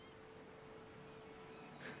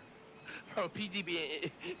 Bro, PGB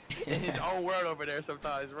in his own world over there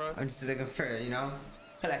sometimes, bro. I'm just looking for, you know,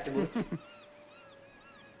 collectibles.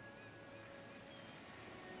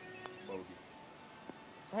 Bogey.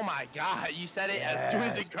 Oh my god, you said it as soon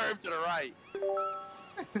as it curved to the right.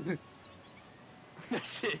 that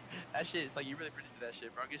shit, it's like you really predicted that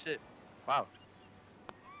shit, bro. Good shit. Wow.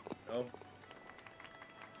 No.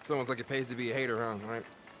 It's almost like it pays to be a hater, huh? Right?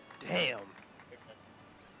 Damn.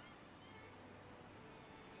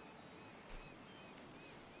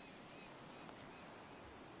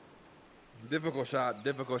 Difficult shot,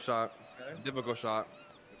 difficult shot, Okay. difficult shot.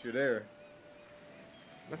 But you're there.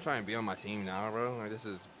 I'm trying to be on my team now, bro. Like, this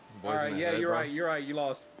is boys All right, in the yeah, head, you're bro. right. You're right. You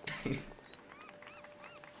lost. I'm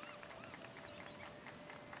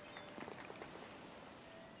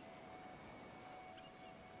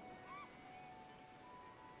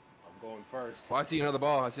going first. Well, I see another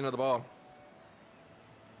ball. I see another ball.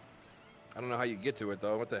 I don't know how you get to it,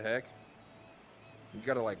 though. What the heck? You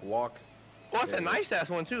gotta, like, walk. Well, it's Yeah. a nice ass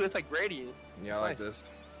one too. It's like gradient. Yeah, It's I like nice.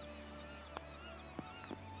 this.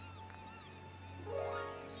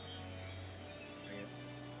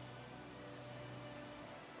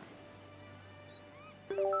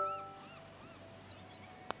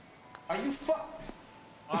 Are you fuck?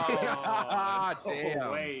 Oh, Damn.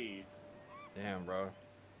 no way. Damn, bro.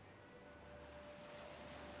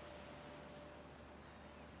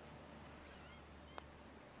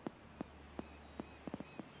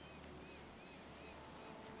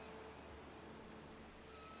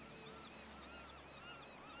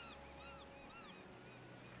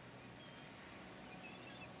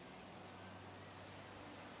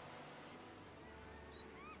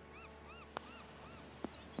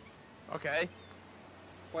 Okay.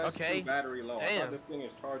 Quest Okay. 2 battery low. I Damn. thought this thing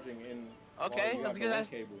is charging in. Okay, while you that's have good. the That's,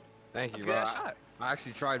 cable. Thank that's you, a bro. good shot. I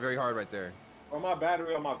actually tried very hard right there. Or my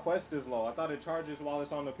battery on my Quest is low. I thought it charges while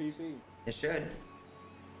it's on the PC. It should.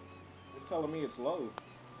 It's telling me it's low.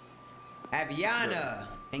 Aviana.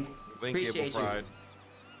 Link Appreciate cable you. fried.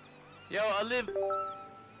 Yo, I live.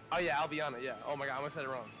 Oh yeah, Albiana. Yeah. Oh my god, I almost said it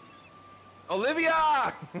wrong. Olivia!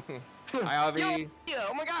 Hi, Alvi. Yo, yeah.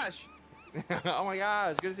 Oh my gosh. Oh my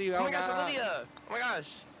gosh, good to see you. Oh my gosh, Olivia. Oh my gosh.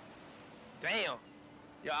 Damn.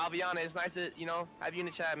 Yo, Albiana, it's nice to have you in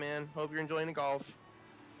the chat, man. Hope you're enjoying the golf.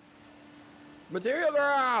 Material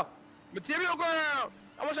girl! Material girl.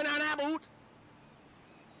 I want some down that boot.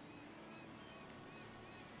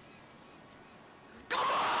 Come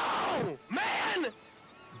on, man.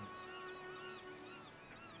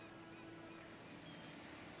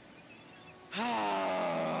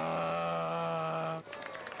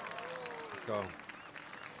 Let's go.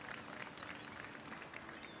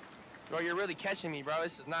 Bro, you're really catching me, bro.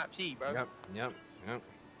 This is not P, bro. Yep.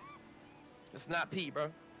 It's not P,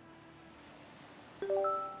 bro.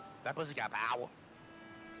 That pussy got power.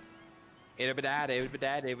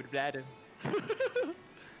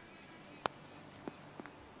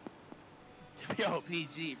 Yo,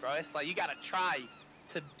 PG, bro. It's like you gotta try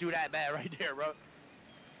to do that bad right there, bro.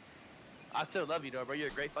 I still love you, though, bro. You're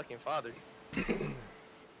a great fucking father.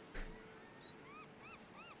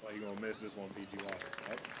 Why you gonna miss this one, PG Water?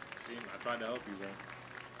 Oh, see, I tried to help you, bro.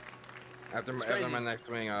 After my crazy. next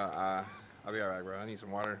swing, I'll be alright, bro. I need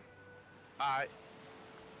some water. Alright.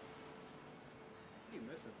 You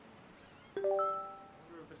missing? I wonder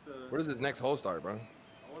if it's the. Where does this next hole start, bro?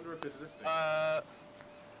 I wonder if it's this thing.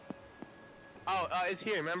 It's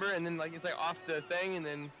here, remember? And then, like, it's like off the thing, and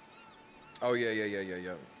then. Oh,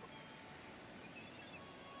 yeah.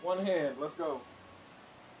 One hand, let's go.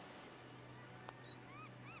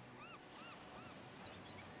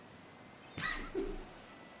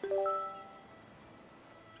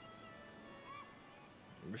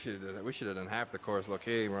 We should have done half the course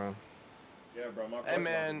located, bro. Yeah, bro, my Hey, Quest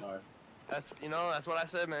man. died. That's what I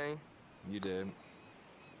said, man. You did.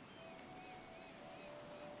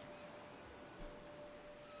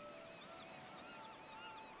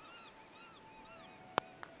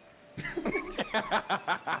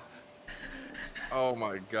 Oh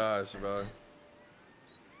my gosh, bro.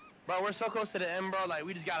 Bro, we're so close to the end, bro. Like,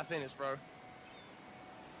 we just gotta finish, bro.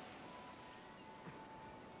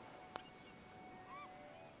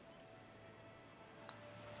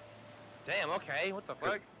 Damn, okay. What the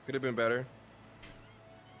fuck? Could have been better.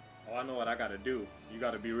 Oh, I know what I gotta do. You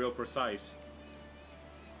gotta be real precise.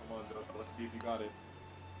 Come on, JoJo, let's see if you got it.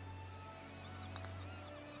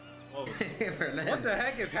 Whoa. What the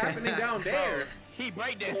heck is happening down there? Bro, he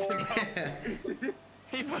breakdancing, bro.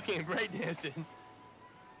 He fucking breakdancing.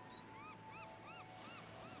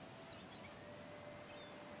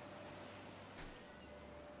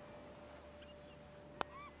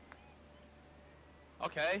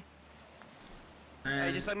 Okay.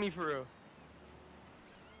 Hey, just let me for real.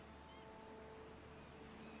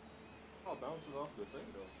 Oh, bounces off the thing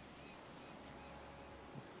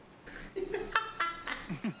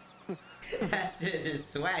though. That shit is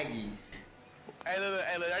swaggy. Hey, look,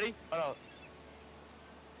 ready? Hold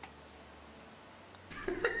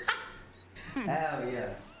on. Hell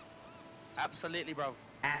yeah. Absolutely, bro.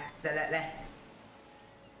 Absolutely.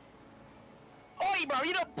 Oi, bro,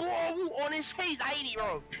 you don't blow on his face, ain't he,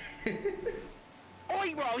 bro?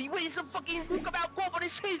 Oi, bro, he waited some fucking Walkabout golf on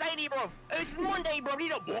his face, ain't he, bro? It's Monday, bro. He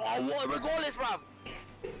don't blow regardless, bro.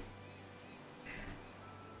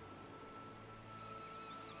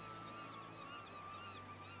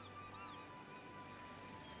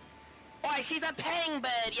 Oi, she's a pang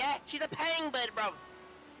bird, yeah? She's a pang bird, bro.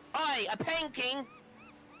 Oi, a painting.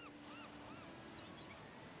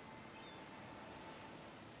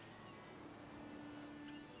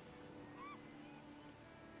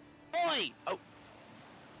 Oi! Oh.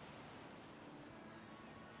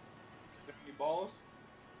 Any balls?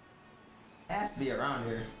 It has to be around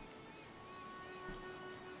here.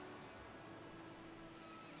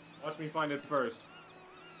 Watch me find it first.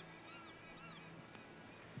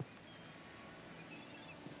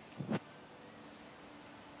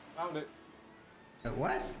 Found it.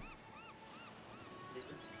 What?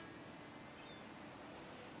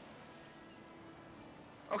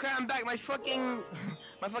 Okay, I'm back. My fucking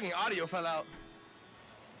audio fell out.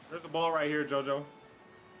 There's a ball right here, JoJo.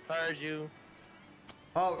 Heard you.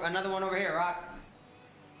 Oh, another one over here, Rock.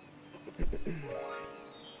 Ooh,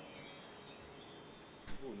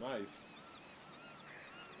 nice.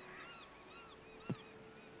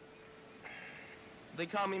 They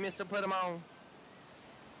call me Mr. Put 'em on.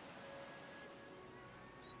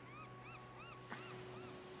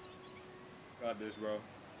 Got this, bro.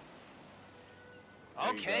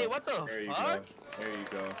 There you Okay, go. what the There you fuck? go. There you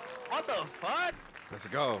go. What the fuck? Let's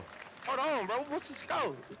go. Hold on, bro. What's this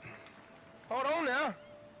go? Hold on now.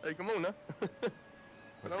 Hey, come on now.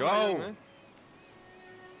 Let's Come on, go. man.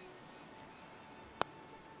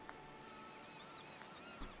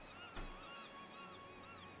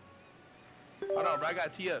 Hold on, bro. I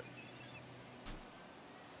got tee up.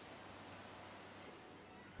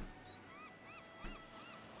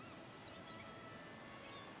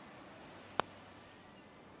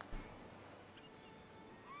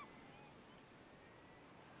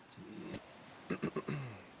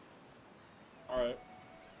 Alright.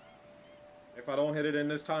 If I don't hit it in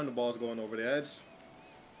this time, the ball's going over the edge.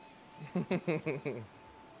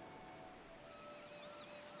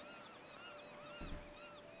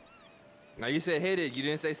 Now you said hit it, you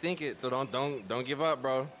didn't say sink it, so don't give up,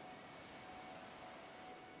 bro.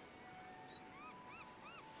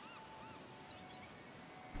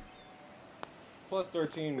 Plus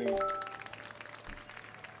 13 means.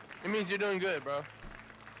 It means you're doing good, bro. I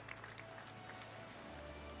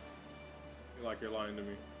feel like you're lying to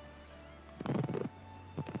me.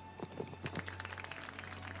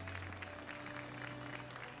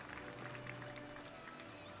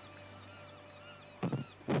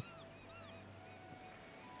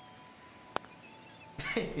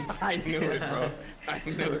 I knew it, bro. I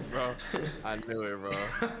knew it, bro. I knew it, bro.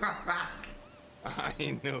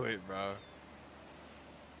 I knew it, bro.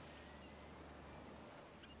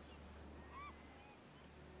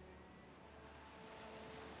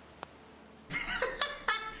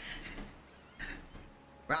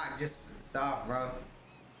 Rock, just stop, bro.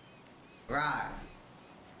 Rock.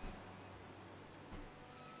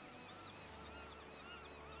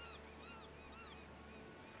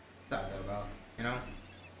 It's all good, bro. You know?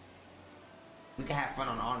 We can have fun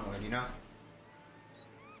on Onward, you know?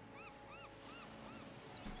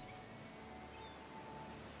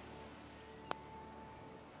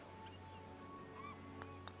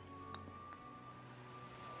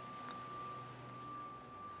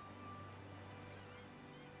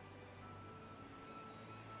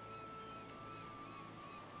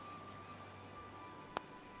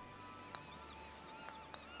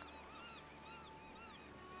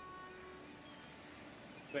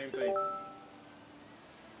 Same thing.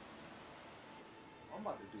 I'm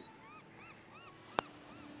about to do.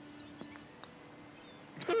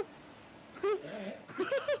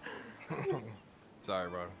 Sorry,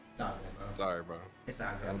 bro. It's all good, bro. Sorry, bro. It's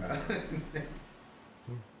all good, bro.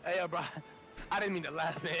 Hey, yo, bro. I didn't mean to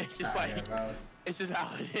laugh, man. It's just all like, good, bro. it's just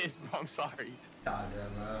how it is, bro. I'm sorry. It's all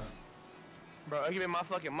good, bro. Bro, I give it my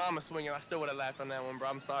fucking mama swinging. I still would have laughed on that one, bro.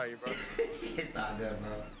 I'm sorry, bro. It's all good,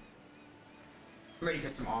 bro. I'm ready for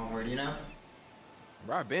some Onward, you know?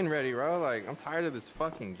 Bro, I've been ready, bro. Like, I'm tired of this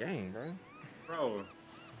fucking game, bro. Bro.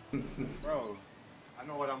 Bro. I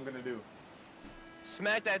know what I'm gonna do.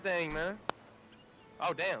 Smack that thing, man.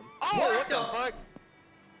 Oh, damn. Oh, What what the the fuck?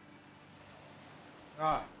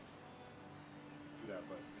 Ah.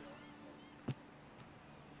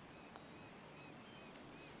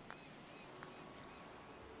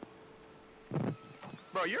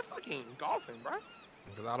 bro, you're fucking golfing, bro.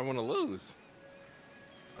 Because I don't want to lose.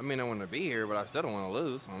 I mean, I want to be here, but I still don't want to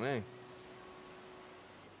lose. I mean.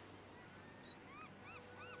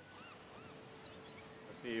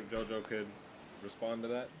 Let's see if JoJo could respond to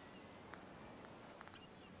that.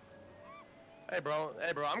 Hey, bro,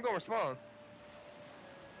 I'm gonna respond.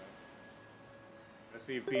 Let's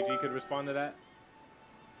see if PG could respond to that.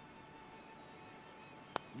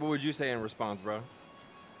 What would you say in response, bro?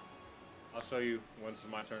 I'll show you once it's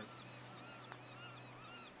my turn.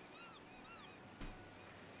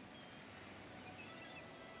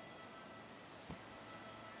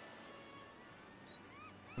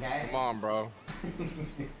 Okay. Come on, bro.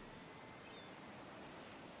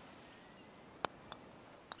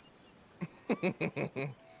 I'm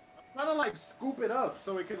trying to like scoop it up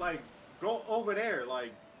so it could like go over there,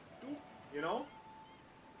 like, you know?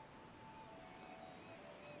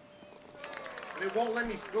 But it won't let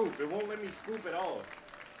me scoop. It won't let me scoop at all.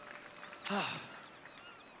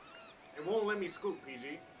 It won't let me scoop,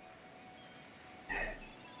 PG.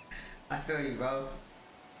 I feel you, bro.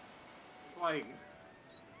 It's like...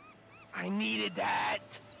 I needed that.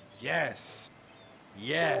 Yes.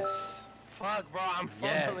 Yes. Fuck, bro, I'm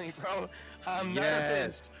fumbling, Yes. bro. I'm Yes.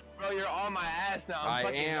 nervous. Bro, you're on my ass now. I'm I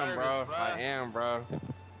fucking am, nervous, bro. I am, bro.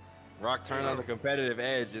 Rock turned on the competitive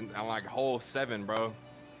edge and I'm like hole 7, bro.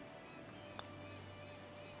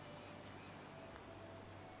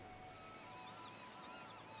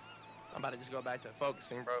 I'm about to just go back to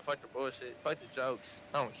focusing, bro. Fuck the bullshit. Fuck the jokes.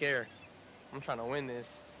 I don't care. I'm trying to win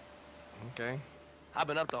this. Okay. I've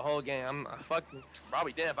been up the whole game. I fucking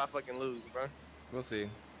probably dead if I fucking lose, bro. We'll see.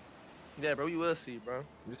 Yeah, bro, you will see, bro.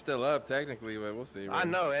 You're still up technically, but we'll see, bro. I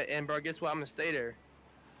know, and bro, guess what? I'm gonna stay there.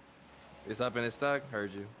 It's up and it's stuck.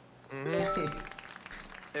 Heard you.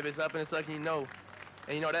 If it's up and it's stuck, you know.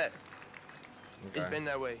 And you know that. Okay. It's been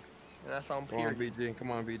that way. And that's on Come on, period. BG.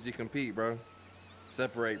 Come on, BG. Compete, bro.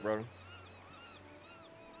 Separate, bro.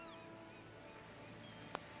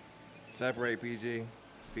 Separate, PG.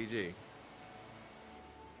 PG.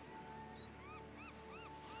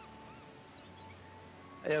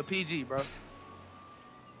 Hey, yo, PG, bro.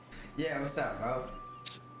 Yeah, what's up, bro?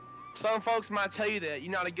 Some folks might tell you that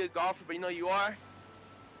you're not a good golfer, but you know you are.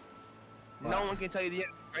 No Wow. one can tell you the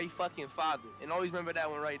great fucking father. And always remember that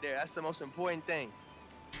one right there. That's the most important thing.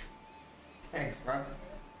 Thanks, bro.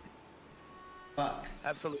 Fuck.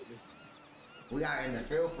 Absolutely. We are in the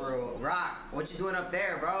field for real. Rock, what you doing up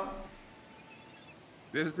there, bro?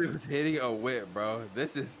 This dude's hitting a whip, bro.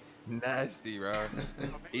 This is nasty, bro.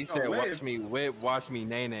 He said, watch me whip, watch me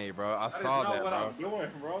nay-nay, bro. I saw that, what bro. I'm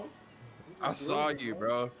doing, bro. I saw you,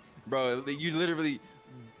 bro. Bro, you literally,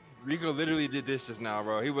 Rico literally did this just now,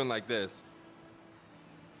 bro. He went like this.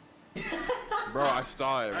 Bro, I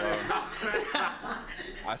saw it, bro.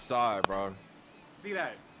 I saw it, bro. See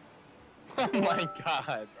that? Oh my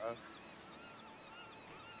god, bro.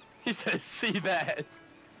 He said, see that.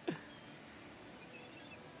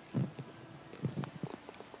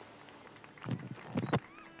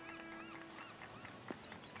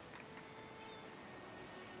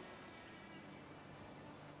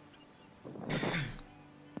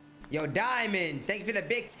 Yo, Diamond, thank you for the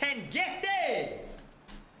Big 10 gifted!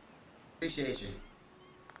 Appreciate you.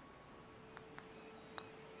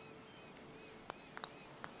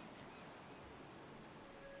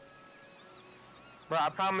 Bro, I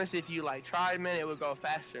promise if you like tried, man, it would go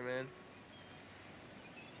faster, man.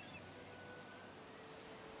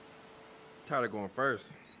 Tired of going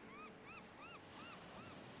first.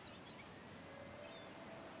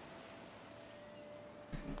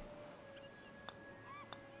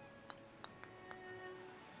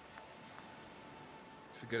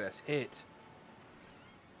 It's a good ass hit.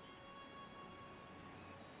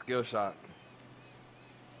 Skill shot.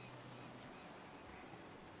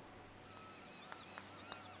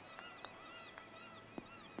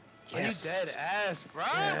 Are you dead ass, bro?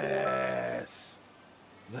 Yes.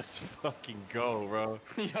 Let's fucking go, bro.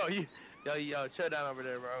 yo, chill down over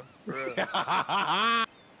there, bro. For real.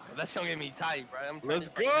 That's gonna get me tight, bro. Let's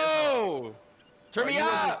go. Turn me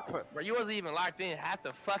up. Bro, you wasn't even locked in half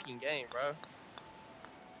the fucking game, bro.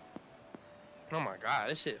 Oh my god,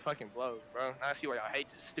 this shit fucking blows, bro. Now I see why y'all hate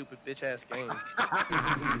this stupid bitch ass game.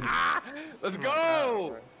 Let's Oh my go. God,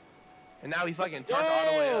 bro. And now we fucking turned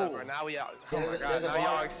all the way up, bro. Now we out. Oh my god, now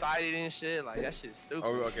y'all excited and shit. Like, that shit's stupid.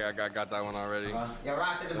 Oh, okay, I got that one already. Yo,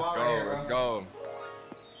 Rock, there's a Let's ball go. right here, bro. Let's go.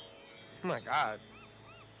 Oh my god.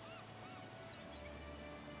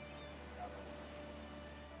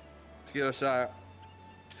 Skill shot.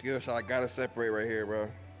 Skill shot. I gotta separate right here, bro.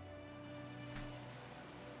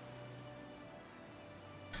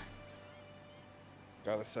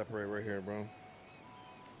 Gotta separate right here, bro.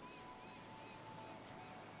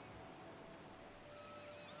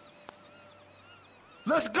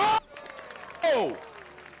 Let's go!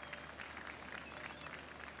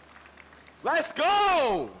 Let's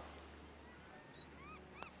go!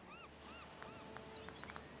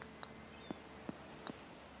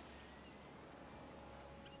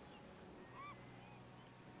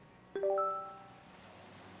 That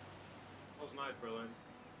was nice, Berlin.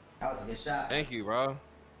 That was a good shot. Thank you, bro.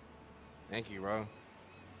 Thank you, bro.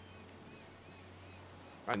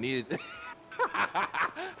 I needed.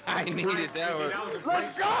 I needed that one.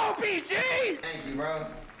 Let's go, PG! Thank you, bro.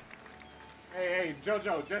 Hey,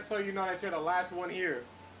 JoJo, just so you know that you're the last one here.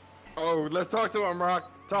 Oh, let's talk to him,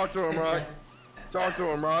 Rock. Talk to him, Rock. Talk to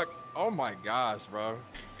him, Rock. Oh my gosh, bro.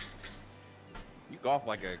 You golf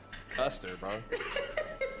like a custard, bro.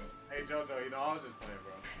 Hey, JoJo, you know, I was just playing,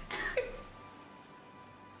 bro.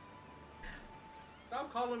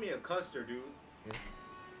 Stop calling me a custard, dude.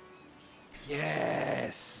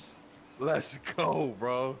 Yes. Let's go,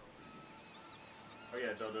 bro. Oh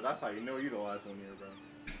yeah, JoJo, that's how you know you're the last one here, bro.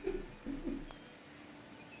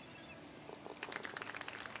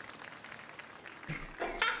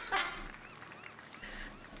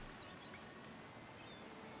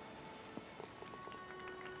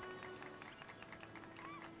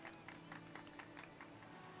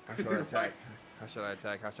 How should I attack? How should I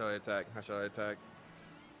attack? How should I attack? How should I attack?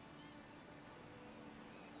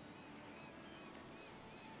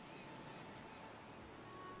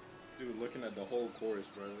 Dude, looking at the whole course,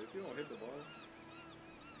 bro. If you don't hit the ball.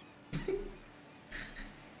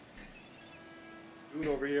 Dude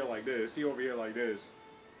over here like this. He over here like this.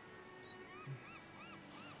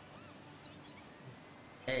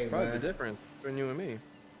 Hey, Probably man. the difference between you and me.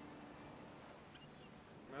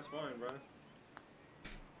 That's fine, bro.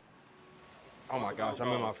 Oh my gosh,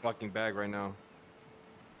 I'm in my fucking bag right now.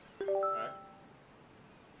 Alright.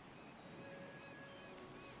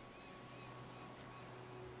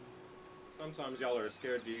 Sometimes y'all are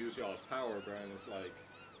scared to use y'all's power, bro, and it's like...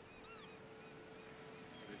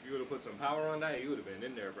 If you would have put some power on that, you would have been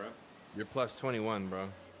in there, bro. You're plus 21, bro.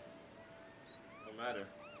 Don't matter.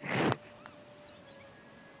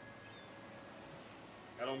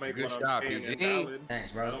 I don't make Good what shot, I'm saying PG. invalid.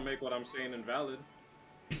 Thanks, bro. I don't make what I'm saying invalid.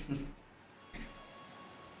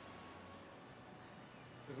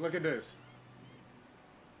 Just look at this.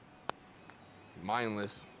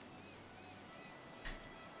 Mindless.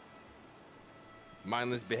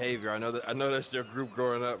 Mindless behavior. I know that's your group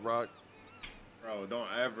growing up, Rock. Bro, don't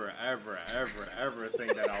ever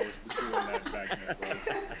think that I was doing that back then,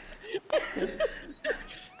 bro.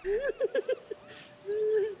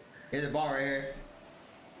 Here's the ball right here.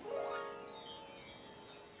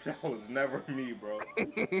 That was never me, bro.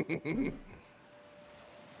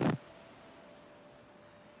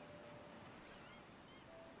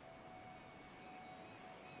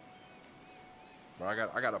 Bro,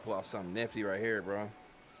 I gotta pull off something nifty right here, bro.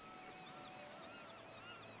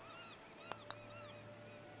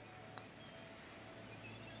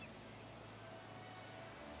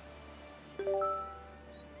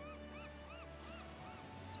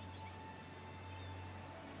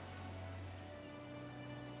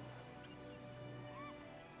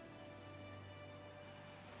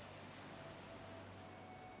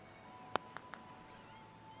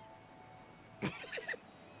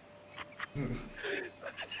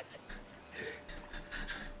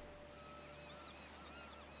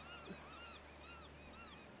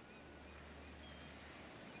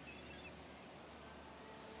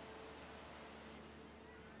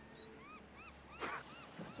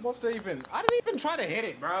 Supposed to even... I didn't even try to hit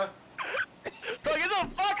it, bro. Bro, get the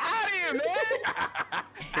fuck out of here, man!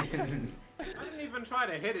 I didn't even try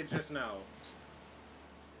to hit it just now.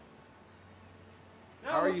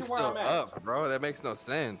 Now How are look you at where still I'm at. up, bro? That makes no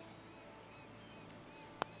sense.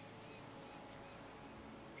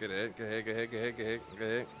 Good hit, good hit, good hit, good hit, good hit, good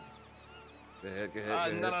hit. Good hit, good hit,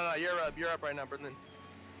 good hit. No, you're up right now, Berlin.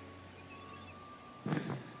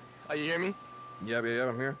 Oh, you hear me? Yep,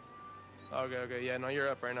 I'm here. Okay, yeah, no, you're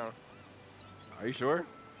up right now. Are you sure?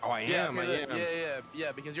 Oh, I am, I am.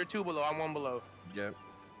 Yeah, because you're 2 below, I'm 1 below. Yep.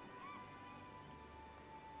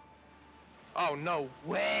 Oh, no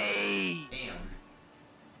way! Damn.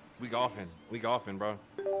 We golfing, bro.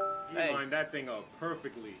 You Hey. lined that thing up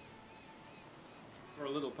perfectly. For a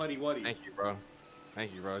little putty-wutty. Thank you, bro.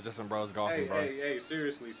 Thank you, bro. Just some bros golfing, Hey, bro. hey,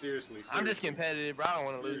 seriously. I'm just competitive, bro. I don't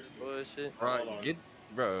want to lose this bullshit. Bro, Hold on.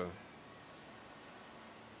 bro.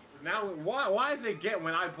 Now, why is it get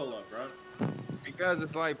when I pull up, bro? Because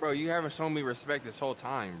it's like, bro, you haven't shown me respect this whole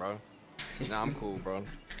time, bro. Nah, I'm cool, bro.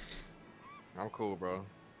 I'm cool, bro.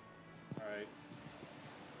 Alright.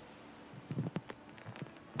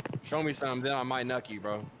 Show me something, then I might nuck you,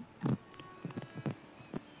 bro.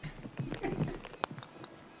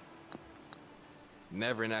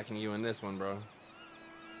 Never knocking you in this one, bro.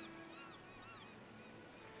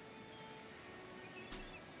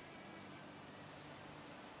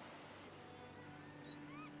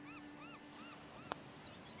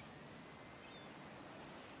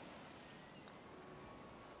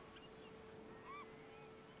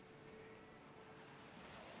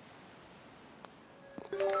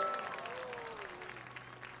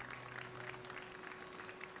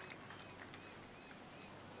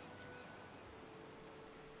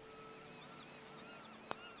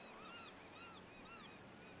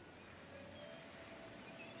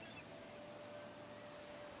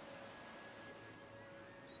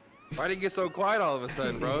 Why'd he get so quiet all of a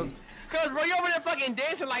sudden, bro? Cause bro, you over there fucking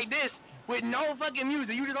dancing like this with no fucking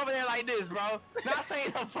music. You just over there like this, bro. Not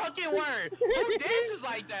saying a fucking word. Who dances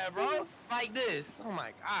like that, bro? Like this. Oh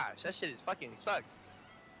my gosh, that shit is fucking sucks.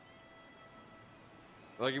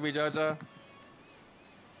 Look at me, JoJo.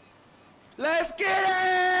 Let's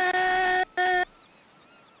get it!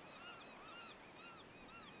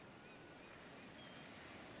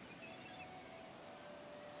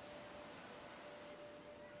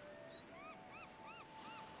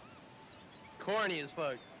 Corny as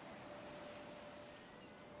fuck.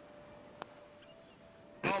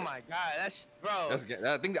 Oh my god, that's bro. That's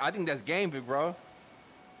I think that's game, big bro.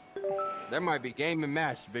 That might be game and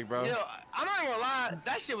match, big bro. Yo, I'm not gonna lie,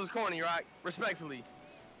 that shit was corny, right? Respectfully.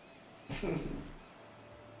 Can't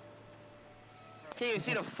even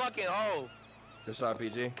see the fucking hole. Good shot,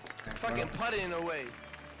 PG. Fucking putting away.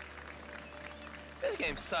 This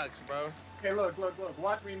game sucks, bro. Hey, look.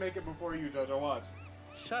 Watch me make it before you, JoJo. Watch.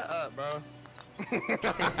 Shut up, bro.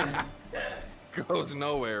 Goes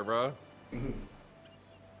nowhere, bro.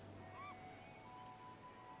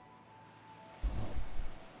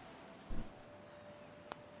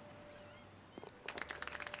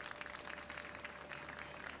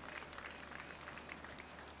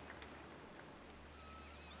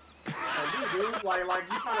 Dude, like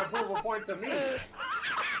you trying to prove a point to me.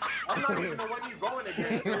 I'm not even the one you going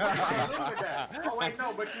against. Look at that. Oh wait,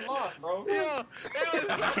 no, but you lost, bro. Yo,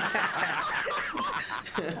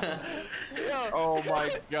 Oh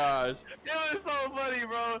my gosh. it was so funny,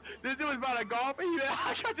 bro. This dude was about to golf and he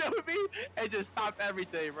tried with me and just stopped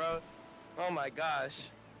everything, bro. Oh my gosh.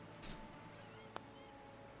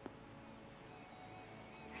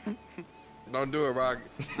 Don't do it, Rock.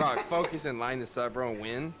 Rock, focus and line this up, bro, and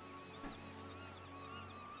win.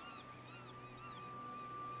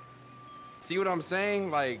 See what I'm saying?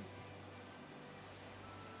 Like,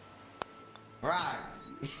 Right.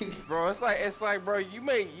 bro, it's like, bro, you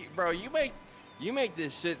make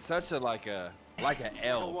this shit such a like a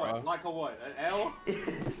L, bro. Like a what? An L?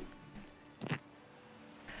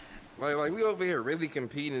 Like we over here really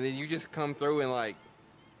competing, and then you just come through and like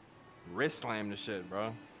wrist slam the shit,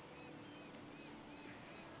 bro.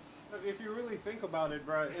 If you really think about it,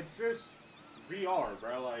 bro, it's just VR,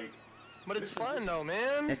 bro. Like, But it's fun though,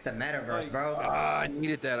 man. It's the metaverse, bro. I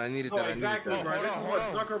needed that. Exactly, that. bro. Hold This on, is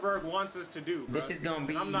hold what Zuckerberg wants us to do, bro. This is gonna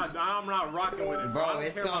be. I'm not rocking with it, bro. Bro,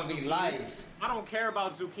 it's gonna be life. I don't care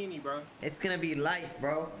about zucchini, bro. It's gonna be life,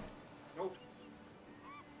 bro. Nope.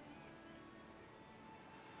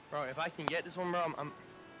 Bro, if I can get this one, bro, I'm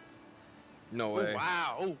No oh, way.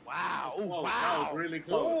 wow. Oh wow. Oh Close. wow. That was really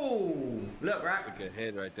close. Ooh, look, That's right? a good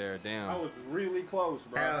hit right there. That Damn. was really close,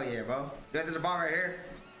 bro. Hell yeah, bro. Look, there's a bar right here.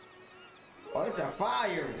 Oh, it's a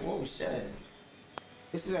fire. Whoa, shit.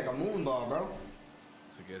 This is like a moon ball, bro.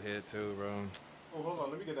 It's a good hit too, bro. Oh, hold on.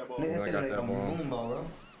 Let me get that ball. This I is got like that a ball. moon ball, bro.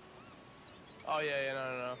 Oh yeah,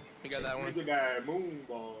 no. You got that Let me one. get that moon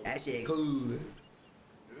ball. That shit cool. Is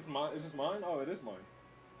this mine? Is this mine? Oh, it is mine.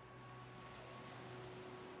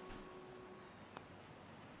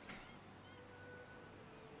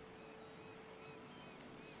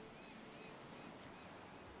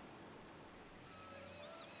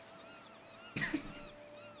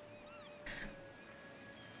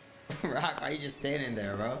 Rock, why you just standing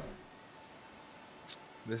there, bro?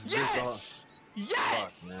 This all. Yes!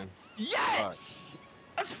 Yes! Fuck, man. Yes!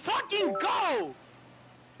 Let's fucking go!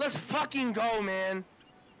 Let's fucking go, man.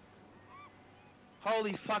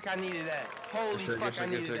 Holy fuck, I needed that. Holy Good shit, fuck, I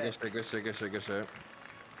needed that. good shit.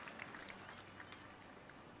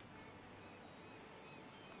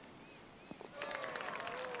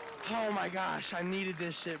 Oh my gosh, I needed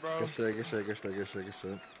this shit, bro. Good shit.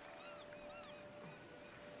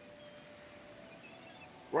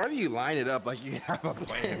 Why do you line it up like you have a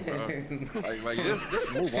plan, bro? like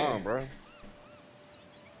just move on, bro.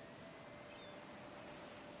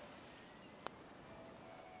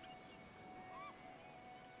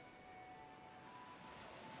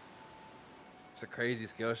 It's a crazy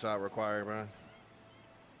skill shot required, bro.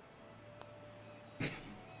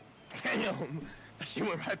 Damn. That shit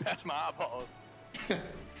went right past my eyeballs.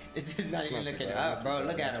 It's just not even Not too looking bad, up, not bro. too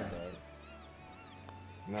Look bad, at not him. too bad.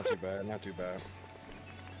 Not too bad, not too bad.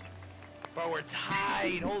 Bro, we're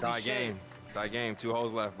tied. Holy Tie shit. game. Tie game. 2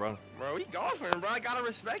 holes left, bro. Bro, we golfing, bro. I gotta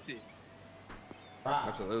respect it. Bro,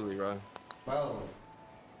 Absolutely, bro. bro.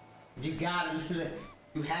 You gotta,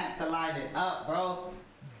 you have to line it up, bro.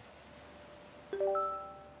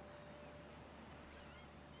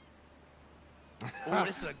 Ooh,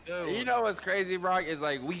 this is a good one. You know what's crazy, Brock? Is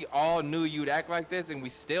like we all knew you'd act like this, and we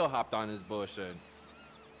still hopped on this bullshit.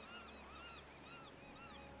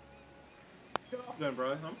 Get off then,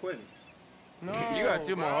 bro. I'm quitting. No, You got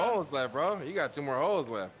 2 more bro. holes left, bro. You got 2 more holes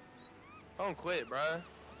left, Don't quit, bro.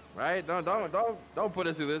 right? Don't put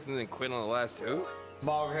us through this and then quit on the last 2.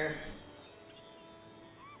 Ball over here.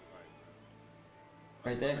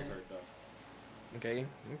 Right there. Hurt, though. Okay,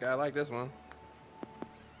 I like this one.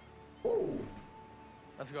 Ooh.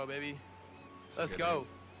 Let's go, baby. It's a Let's good go. hit.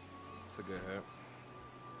 It's a good hit.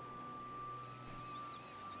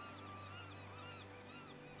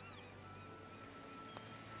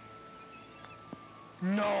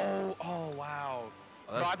 No. Oh, wow.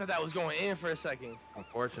 Oh, Bro, that's I thought that was going in for a second.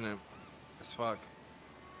 unfortunate as fuck.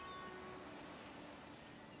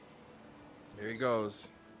 Here he goes.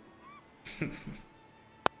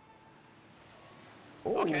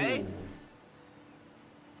 Okay.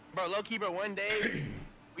 Bro, low key, bro, one day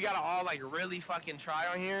we gotta all like really fucking try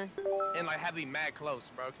on here and like have it be mad close,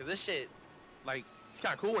 bro. Cause this shit, like, it's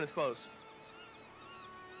kind of cool when it's close.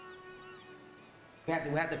 We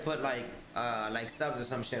have to put like subs or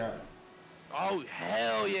some shit up. Oh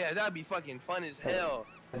hell yeah, that'd be fucking fun as hell.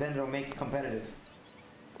 Cause then it'll make it competitive.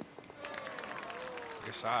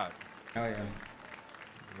 Good shot. Oh yeah.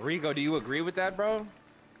 Rico, do you agree with that, bro?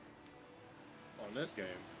 On this game.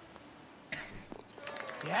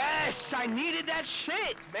 Yes, I needed that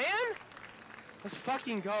shit, man. Let's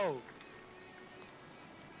fucking go.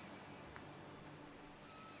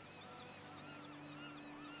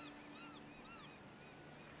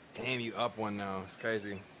 Damn, you up one now. It's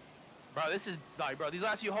crazy. Bro, this is like, bro, these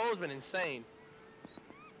last few holes been insane.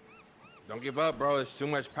 Don't give up, bro. It's too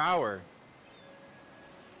much power.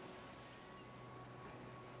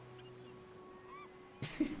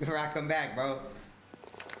 Rock him back, bro.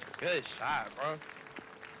 Good shot, bro.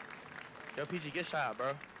 Yo, PG, good shot,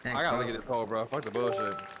 bro. Thanks, I gotta bro. look at this hole, bro. Fuck the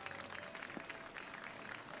bullshit.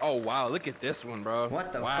 Oh wow, look at this one, bro.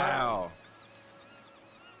 What the fuck? Wow.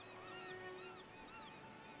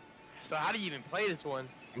 So how do you even play this one?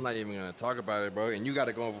 I'm not even gonna talk about it, bro. And you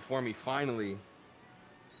gotta go before me finally.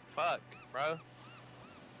 Fuck, bro.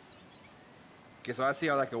 Okay, so I see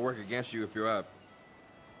how that could work against you if you're up.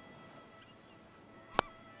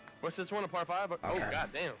 What's this one, a par 5? Oh, Okay. god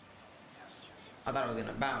damn. Yes, yes, yes. I thought it was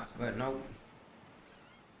gonna bounce, but nope.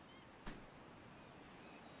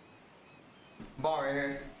 Ball right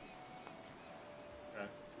here. Okay.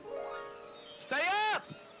 Stay up!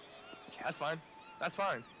 That's fine. That's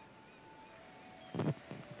fine. Where's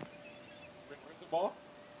the ball?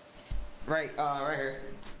 Right here.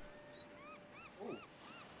 Ooh.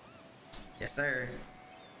 Yes, sir.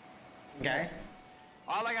 Okay.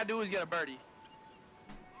 All I gotta do is get a birdie.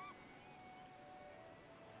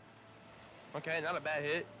 Okay, not a bad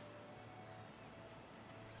hit.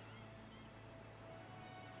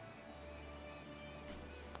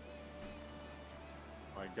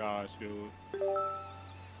 My gosh, dude.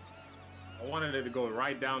 I wanted it to go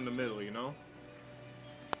right down the middle, you know?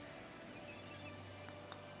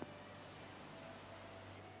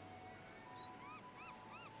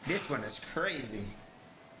 This one is crazy.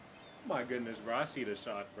 My goodness, bro. I see the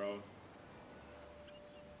shot, bro.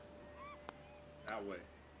 That way.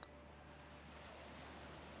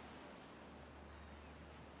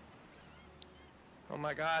 Oh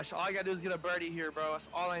my gosh, all I gotta do is get a birdie here, bro. That's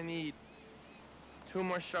all I need. 2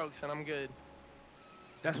 more strokes and I'm good.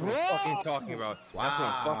 That's what I'm fucking talking about. That's what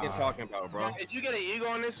I'm fucking Wow. talking about, bro. If you get an eagle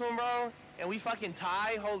on this one, bro, and we fucking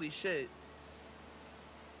tie, holy shit.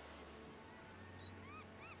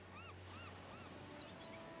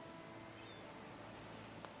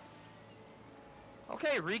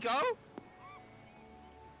 Okay, Rico.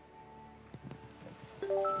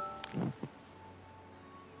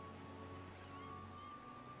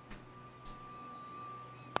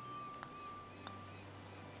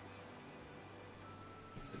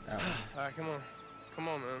 Alright, come on. Come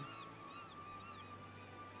on, man.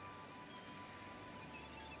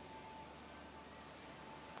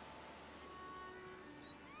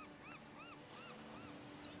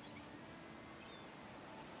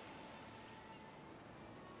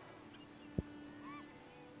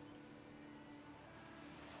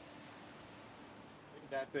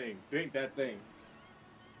 that thing. Dink that thing.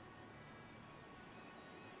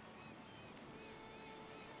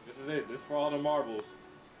 This is it. This is for all the marbles.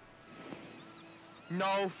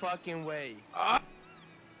 No fucking way. That's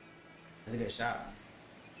a good shot.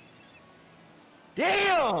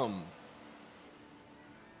 Damn!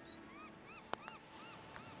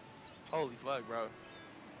 Holy fuck, bro.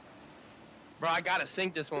 Bro, I gotta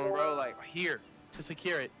sink this one, bro. Like, here, to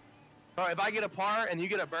secure it. Bro, if I get a par and you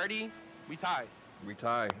get a birdie, we tie. We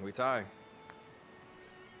tie. We tie.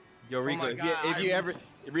 Yo, Rico, my if, God, if you ever,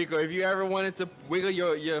 Rico, if you ever wanted to wiggle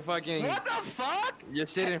your fucking What the fuck? your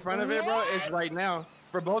shit in front of it, bro, it's right now.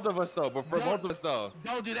 For both of us though, but for both of us though.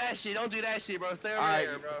 Don't do that shit. Don't do that shit, bro. Stay over Alright.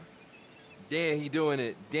 there, bro. Damn, he doing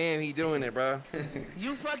it. Damn, he doing it, bro.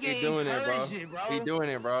 You fucking He doing it, bro. encourage it, bro. He doing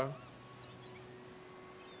it, bro.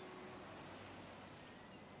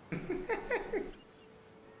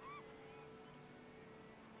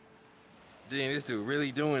 Damn, this dude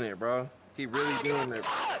really doing it, bro. He really doing it.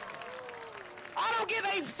 Fuck. I don't give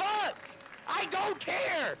a fuck. I don't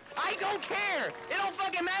care. I don't care. It don't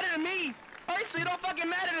fucking matter to me. Personally, it don't fucking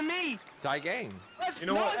matter to me. Tie game. Let's, You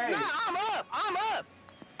know no, what? it's Hey. not. I'm up. I'm up.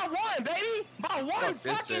 By one, baby. By one Fuck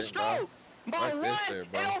this fucking shit, bro. stroke. By Fuck one. this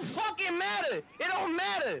shit, bro. It don't fucking matter. It don't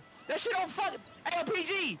matter. That shit don't fucking. Hey,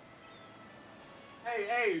 PG.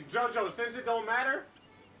 Hey, JoJo, since it don't matter,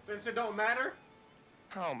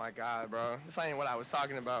 Oh my god, bro. This ain't what I was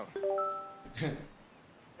talking about. it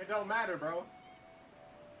don't matter, bro.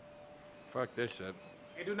 Fuck this shit.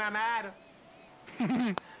 It do not matter.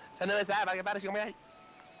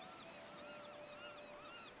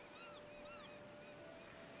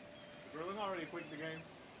 Berlin already quit the game.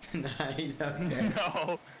 Nah, he's up there.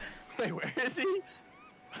 No. Wait, where is he?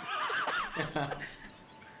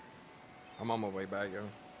 I'm on my way back, yo.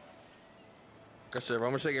 Good shit, bro.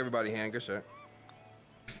 I'm gonna shake everybody's hand. Good shit.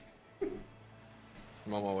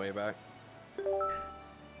 I'm on my way back.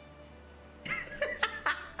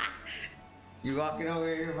 You walking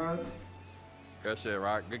over here, bro? Good shit,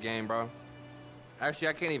 Rock. Good game, bro. Actually,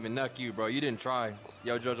 I can't even nuck you, bro. You didn't try.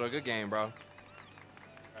 Yo, JoJo, good game, bro.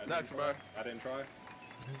 Nuts, bro. I didn't try.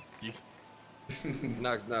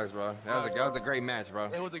 Nuts, bro. That was a great match, bro.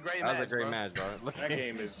 It was a great That match. was a great bro. match, bro. Look That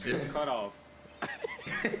game is cut off.